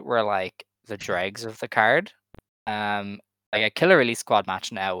Squad were like the dregs of the card. Um, like a Killer Elite Squad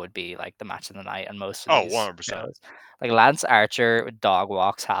match now would be like the match of the night on most of Oh, these 100%. shows. Like Lance Archer dog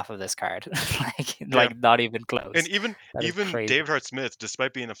walks half of this card, Yeah. like not even And close. That is even crazy. David Hart Smith,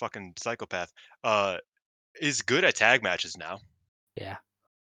 despite being a fucking psychopath, uh, is good at tag matches now. Yeah.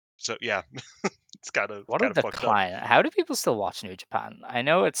 So yeah, it's What a kind of fucked up. decline. How do people still watch New Japan? I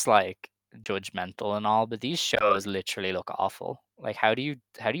know it's like judgmental and all, but these shows literally look awful. Like how do you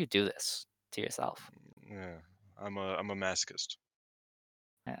do this to yourself? Yeah, I'm a masochist.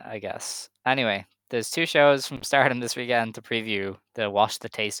 I guess. Anyway, there's two shows from Stardom this weekend to preview to wash the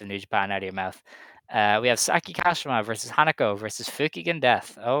taste of New Japan out of your mouth. We have Saki Kashima versus Hanako versus Fukigen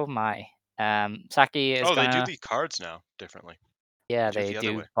Death. Oh my. Saki is Oh, they do gonna the cards now differently. They yeah, do it they the other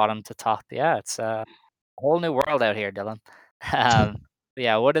do way. bottom to top. Yeah, it's a whole new world out here, Dylan. Um,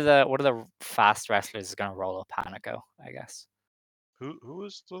 yeah, what are the fast wrestlers gonna roll up Hanako, I guess. Who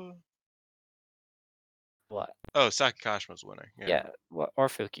is the? What? Oh, Saki Kashima's winning. Yeah, Yeah, what or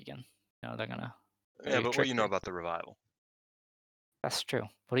Fukigen. No, they're gonna yeah. be But what you know trickery. about the revival? That's true.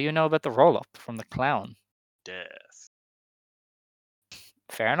 What do you know about the roll up from the clown? Death.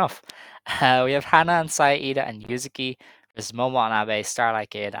 Fair enough. We have Hana and Iida and Yuzuki versus Momo Abe, Starlight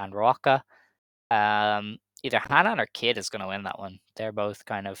Kid, and Roaka. Either Hana or Kid is going to win that one. They're both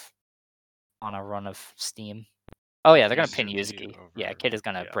kind of on a run of steam. Oh yeah, they're going to pin Yuzuki Yuzuki. Yeah, over. Kid is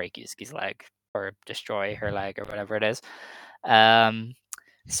going to Yeah. break Yuzuki's leg or destroy her leg or whatever it is.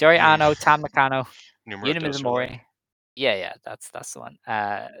 Sori Num- Ano, Tam Nakano, Numero Yuna dos her leg. Mizumori. Yeah, that's the one.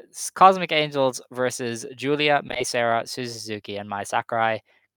 Cosmic Angels versus Julia, Mei Sarah, Suzu Suzuki, and Mai Sakurai.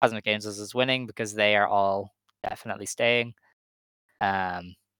 Cosmic Angels is winning because they are all definitely staying.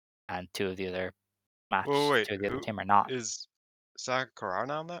 And two of the other Wait. two of the other Who team are not. is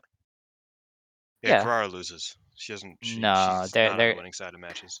Sakurana on that? Yeah, Yeah. Carrara loses. She doesn't. No, She's they're not on the they're winning side of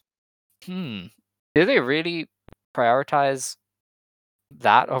matches. hmm. Do they really prioritize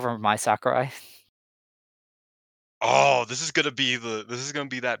that over Mai Sakurai? Oh, this is gonna be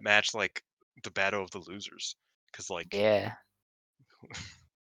that match like the battle of the losers. Cause like Yeah.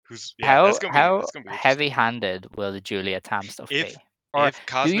 who's yeah, How that's how gonna be interesting. heavy-handed will the Julia Tam stuff If be? Or do you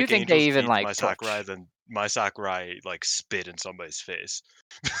Cosmic think they Angels even beats like my Sakurai, touch? then my Sakurai like spit in somebody's face.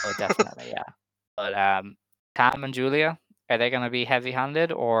 Oh, definitely, yeah. But Tam and Julia, are they gonna be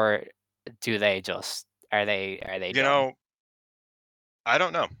heavy-handed or do they just are they You done? know, I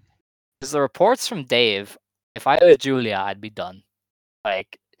don't know. Because the reports from Dave, if I was Julia, I'd be done.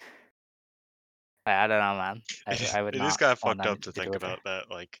 Like I don't know, man. I would It is not kind of want fucked up to anything to do think with her. about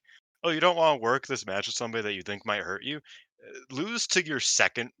that. Like, oh, you don't want to work this match with somebody that you think might hurt you. Lose to your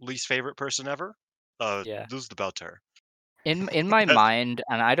second least favorite person ever. Yeah. Lose the belt to her. In my That's mind,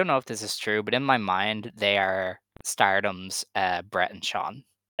 and I don't know if this is true, but in my mind, they are Stardom's Brett and Sean.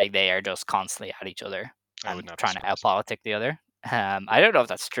 Like they are just constantly at each other I would and not be trying to surprised. outpolitic the other. I don't know if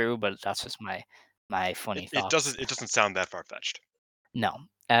that's true, but that's just my funny thoughts. It doesn't sound that far fetched. No.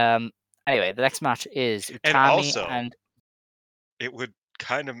 Um. Anyway, the next match is And Utami also, and it would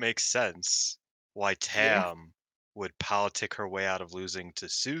kind of make sense why yeah, Tam would politic her way out of losing to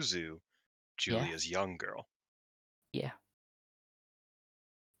Suzu, yeah, Julia's young girl. yeah.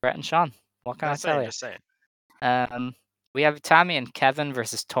 Brett and Sean. What can I tell you? Just saying. We have Utami and Kevin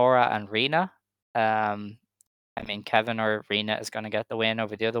versus Tora and Rena. Um, I mean, Kevin or Rena is going to get the win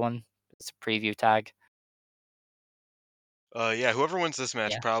over the other one. It's a preview tag. Yeah, whoever wins this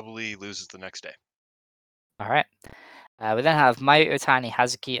match Yeah. probably loses the next day. All right. We then have Mayu Utani,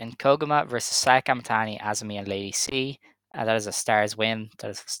 Hazuki, and Koguma versus Sayaka Mitani, Azumi, and Lady C. That is a Stars win.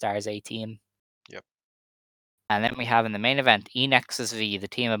 That is a Stars A team. Yep. And then we have in the main event E-Nexus V, the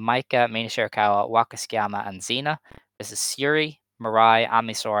team of Maika, Mina Shirakawa, Waka Tsukiyama, and Xena. This is Suri, Mirai,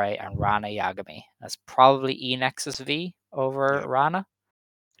 Amisore, and Rana Yagami. That's probably E-Nexus V over Yep. Rana.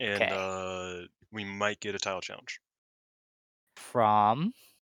 And Okay. we might get a title challenge From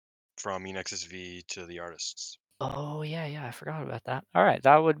from ENXSV to the artists. oh yeah, I forgot about that. All right,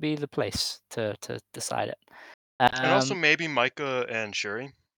 that would be the place to decide it. And also Um, maybe Micah and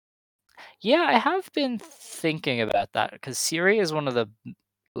Shuri. yeah, I have been thinking about that because Siri is one of the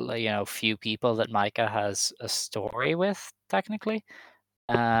few people that Micah has a story with technically,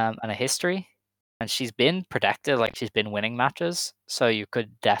 and a history, and she's been protected, like she's been winning matches, so you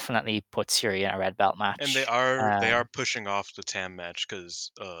could definitely put Siri in a red belt And they match. are pushing off the Tam match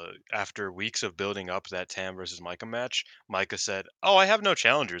because after weeks of building up that Tam versus Micah match, Micah said, "Oh, I have no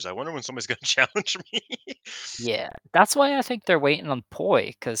challengers. I wonder when somebody's going to challenge me." Yeah, that's why I think they're waiting on Poi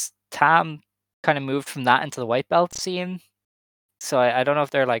because Tam kind of moved from that into the white belt scene. So I don't know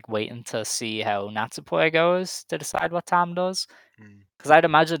if they're like waiting to see how Natsupoi goes to decide what Tam does. Mm, Because I'd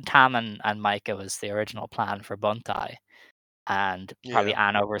imagine Tam and Micah was the original plan for Buntai, and probably yeah,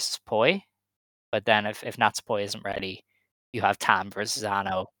 Anno versus Poi. But then if Natsupoi isn't ready, you have Tam versus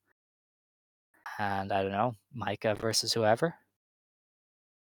Anno, and I don't know, Micah versus whoever.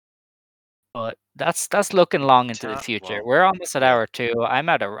 But that's looking long into the future. well, We're almost at yeah. hour 2. I'm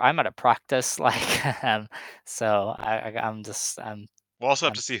at a practice, like, so We'll also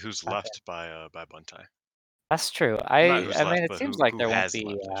have I'm to see who's back left in. by Buntai. That's true. Well, not I who's I mean, left, it but seems who like who there won't has be,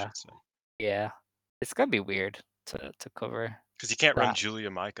 left, I should say. yeah. It's gonna be weird to cover Because you can't run that. Julia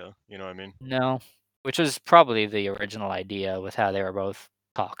Micah. You know what I mean? No, which is probably the original idea with how they were both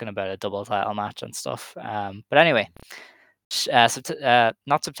talking about a double title match and stuff. But anyway,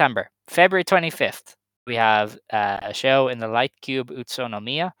 not September, February 25th, we have a show in the Light Cube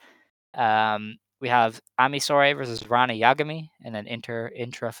Utsunomiya. We have Amisore versus Rana Yagami in an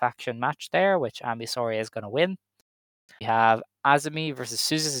intra faction match there, which Amisore is going to win. We have Azumi versus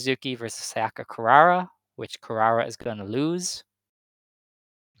Suzu Suzuki versus Sayaka Kurara, which Kurara is going to lose.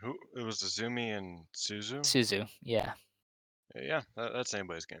 Who it was Azumi and Suzu. Suzu, yeah. Yeah, that's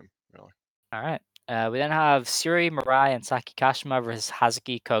anybody's game, really. All right. We then have Suri, Mirai, and Saki Kashima versus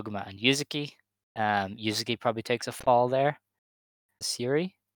Hazuki, Koguma, and Yuzuki. Yuzuki probably takes a fall there.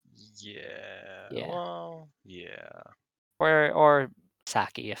 Suri, Yeah. yeah, Well, yeah. or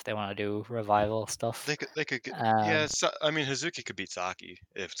Saki if they want to do revival They stuff. could get yeah. Um, I mean, Hazuki could beat Saki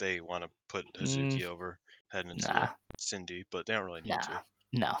if they want to put mm, Hazuki over heading into the nah, Cindy, but they don't really need nah, to.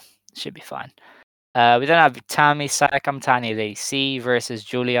 no, should be fine. We then have Tami Sakamtani DC versus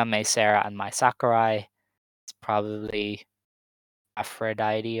Julia May Sarah and Mai Sakurai. It's probably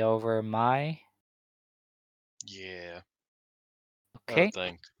Aphrodite over Mai. Yeah, I would Okay.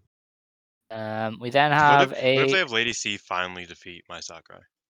 think. We then What if have what if they a. have Lady C finally defeat my Sakurai?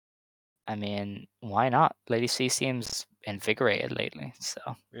 I mean, why not? Lady C seems invigorated lately,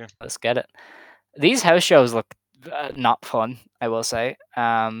 so Yeah. let's get it. These house shows look not fun, I will say.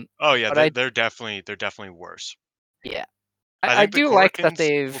 Oh yeah, But I, they're definitely worse. yeah, I I think the do like that Korikens will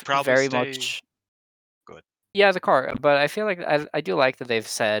they've probably very stay much. good. Yeah, the core, but I feel like I do like that they've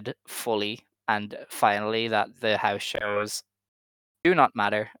said fully and finally that the house shows do not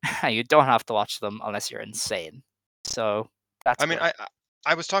matter. You don't have to watch them unless you're insane. So that's I mean, good.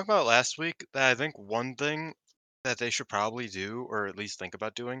 I was talking about it last week that I think one thing that they should probably do, or at least think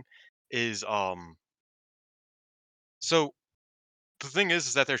about doing, is so the thing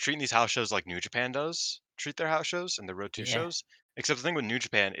is that they're treating these house shows like New Japan does treat their house shows and the Road 2 Yeah. shows. Except the thing with New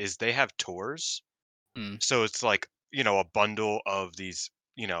Japan is they have tours. Mm, So it's like, a bundle of these,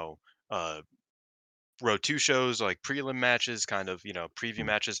 uh Road 2 shows, like prelim matches, kind of, preview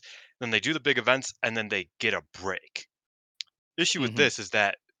matches. Then they do the big events and then they get a break. Issue with mm-hmm, this is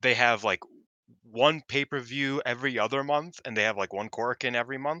that they have like one pay-per-view every other month and they have like one Korakuen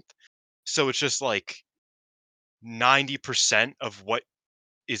every month. So it's just like 90% of what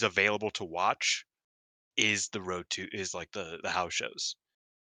is available to watch is the road to is like the house shows.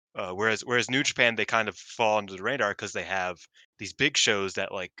 Whereas New Japan, they kind of fall under the radar because they have these big shows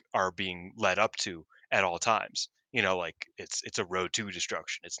that like are being led up to at all times. Like it's a road to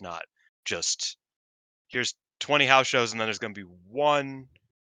destruction. It's not just here's 20 house shows and then there's going to be one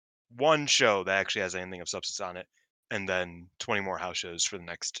show that actually has anything of substance on it, and then 20 more house shows for the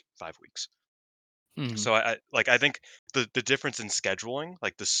next 5 weeks. mm-hmm. So I think the difference in scheduling,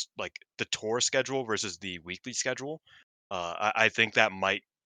 like this, like the tour schedule versus the weekly schedule, I think that might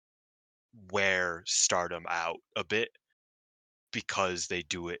wear Stardom out a bit because they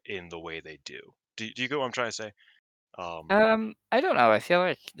do it in the way they do. Do you get what I'm trying to say? Um, I don't know. I feel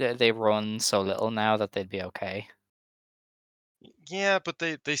like they run so little now that they'd be okay. yeah, but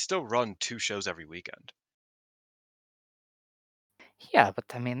they still run 2 shows every weekend. Yeah, but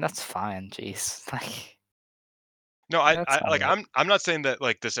I mean that's fine. Jeez, like No, that's I all like right. I'm not saying that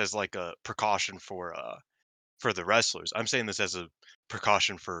like this as like a precaution for the wrestlers. I'm saying this as a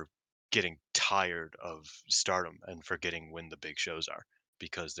precaution for getting tired of Stardom and forgetting when the big shows are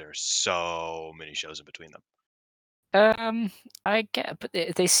because there's so many shows in between them. I get, but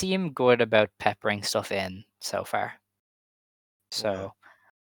they seem good about peppering stuff in so far. So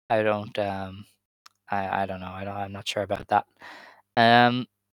I don't I don't know. I'm not sure about that. Um,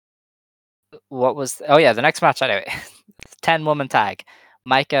 what was? Oh yeah, the next match anyway. 10-woman tag.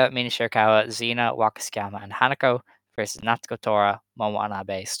 Maika, Mina Shirakawa, Xena, Wakasukiyama, and Hanako versus Natsuko Tora, Momo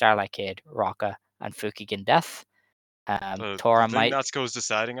Anabe, Starlight Kid, Rocka, and Fukigen Death. The Tora thing might. Natsuko was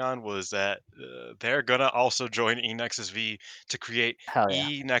deciding on was that they're gonna also join E Nexus V to create Hell yeah.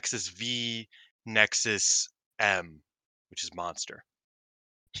 E Nexus V Nexus M, which is Monster.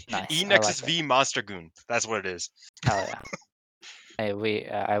 Nice. E I like Nexus it. V Monster Goon. That's what it is. Hell yeah.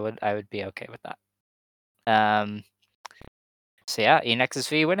 I would be okay with that. So yeah, E Nexus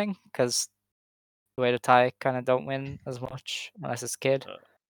V winning because the way the tie kind of don't win as much unless it's Kid. Uh,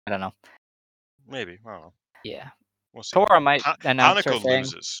 I don't know. maybe I don't know. Yeah. We'll see. Tora might announce her Hanako thing.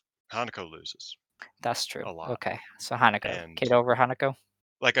 loses. Hanako loses That's true. a lot, Okay. So Hanako. and Kid over Hanako.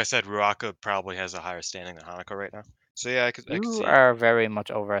 like I said, Ruaka probably has a higher standing than Hanako right now. So yeah, I could You see it. are very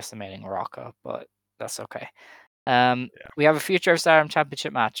much overestimating Rocka, but that's okay. Yeah. We have a Future of Stardom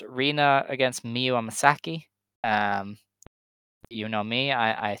Championship match. Rina against Miyu Amasaki. You know me.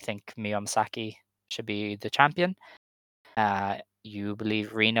 I think Miyu Amasaki should be the champion. You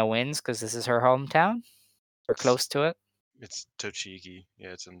believe Rina wins because this is her hometown? Or close to it? It's Tochigi. Yeah,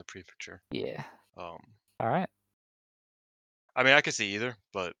 it's in the prefecture. Yeah. Um, All right. I mean, I could see either,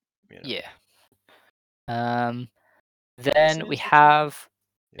 but you know, Yeah. Then is we it Tochigi? have.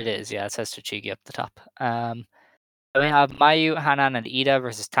 Yeah. It is, yeah. It says Tochigi up the top. Then we have Mayu, Hanan, and Iida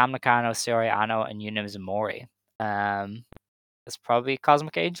versus Tam Nakano, Saori Ano, and Yuna Mizumori. It's probably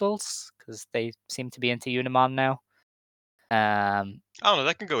Cosmic Angels because they seem to be into Unimon now. I don't know.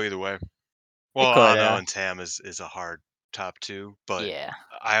 That can go either way. It Well, could, Ano and Tam is a hard top two, but yeah.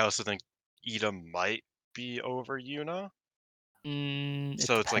 I also think Ida might be over Yuna. It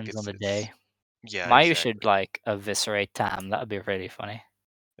So it's like depends on the it's day. yeah, Mayu should exactly. like eviscerate Tam. That would be really funny.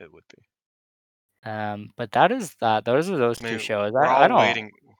 It would be. But that is that. Those are those I two mean, shows. we're I all don't.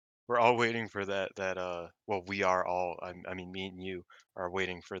 waiting. We're all waiting for that. Well, we are all. I mean, me and you are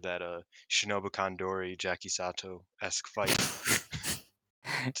waiting for that. Shinobu Kandori, Jackie Sato esque fight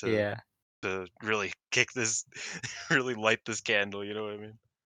to Yeah. to really kick this, really light this candle. You know what I mean?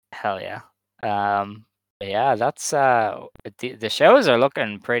 Hell yeah. But yeah, that's the shows are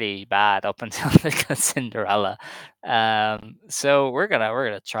looking pretty bad up until they got Cinderella. So we're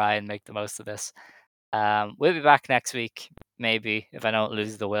gonna try and make the most of this. We'll be back next week, maybe if I don't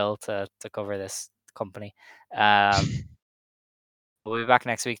lose the will to cover this company. We'll be back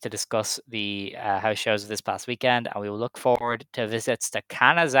next week to discuss the house shows of this past weekend, and we will look forward to visits to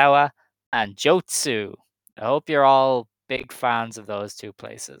Kanazawa and Jotsu. I hope you're all big fans of those two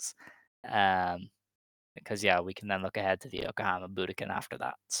places. Because yeah, we can then look ahead to the Yokohama Budokan after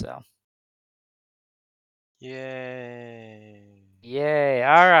that. So Yay! yay!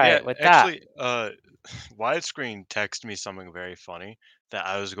 All Yeah, right, with that, actually, widescreen texted me something very funny that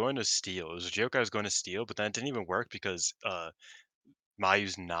I was going to steal. It was a joke I was going to steal, but then it didn't even work because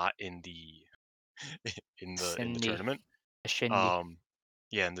Mayu's not in the in the Cindy, tournament. Shindy, Um,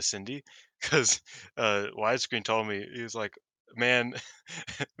 yeah, in the Cindy, because widescreen told me he was like, "Man,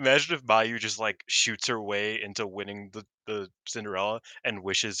 imagine if Mayu just like shoots her way into winning the Cinderella and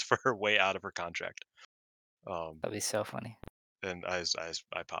wishes for her way out of her contract." Um, that'd be so funny. and I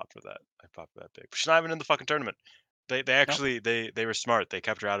popped for that. I popped for that big. But she's not even in the fucking tournament. They Nope. actually they were smart. They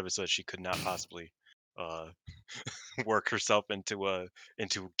kept her out of it so that she could not possibly uh work herself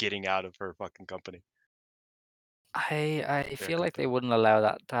into getting out of her fucking company. I Very feel like they crypto. wouldn't allow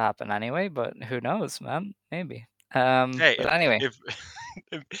that to happen anyway, but who knows, man? Maybe. Hey, But anyway, if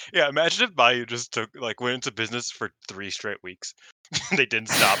yeah, imagine if Mayu just took like went into business for 3 straight weeks. They didn't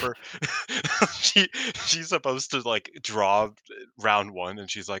stop her. she she's supposed to like draw round one,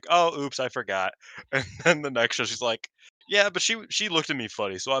 and she's like, "Oh, oops, I forgot." And then the next show, she's like, "Yeah, but she looked at me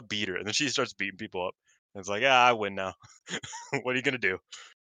funny, so I beat her." And then she starts beating people up. And it's like, "Yeah, I win now. What are you gonna do?"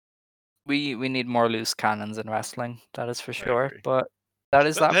 we need more loose cannons in wrestling. That is for I sure. agree. But that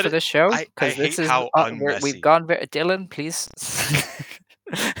is that That for is, this show I because this hate is how we've unmessy. gone very. Dylan, please.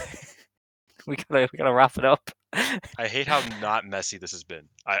 we gotta wrap it up. I hate how not messy this has been.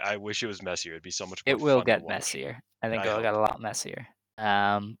 I wish it was messier. It'd be so much more It will fun to get watch. messier. I think I it'll get hope. a lot messier.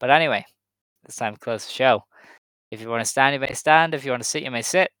 But anyway, it's time to close the show. If you want to stand, you may stand. If you want to sit, you may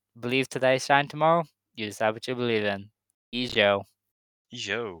sit. Believe today, shine tomorrow. You decide what you believe in. Ejo.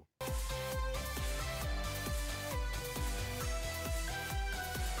 Yo.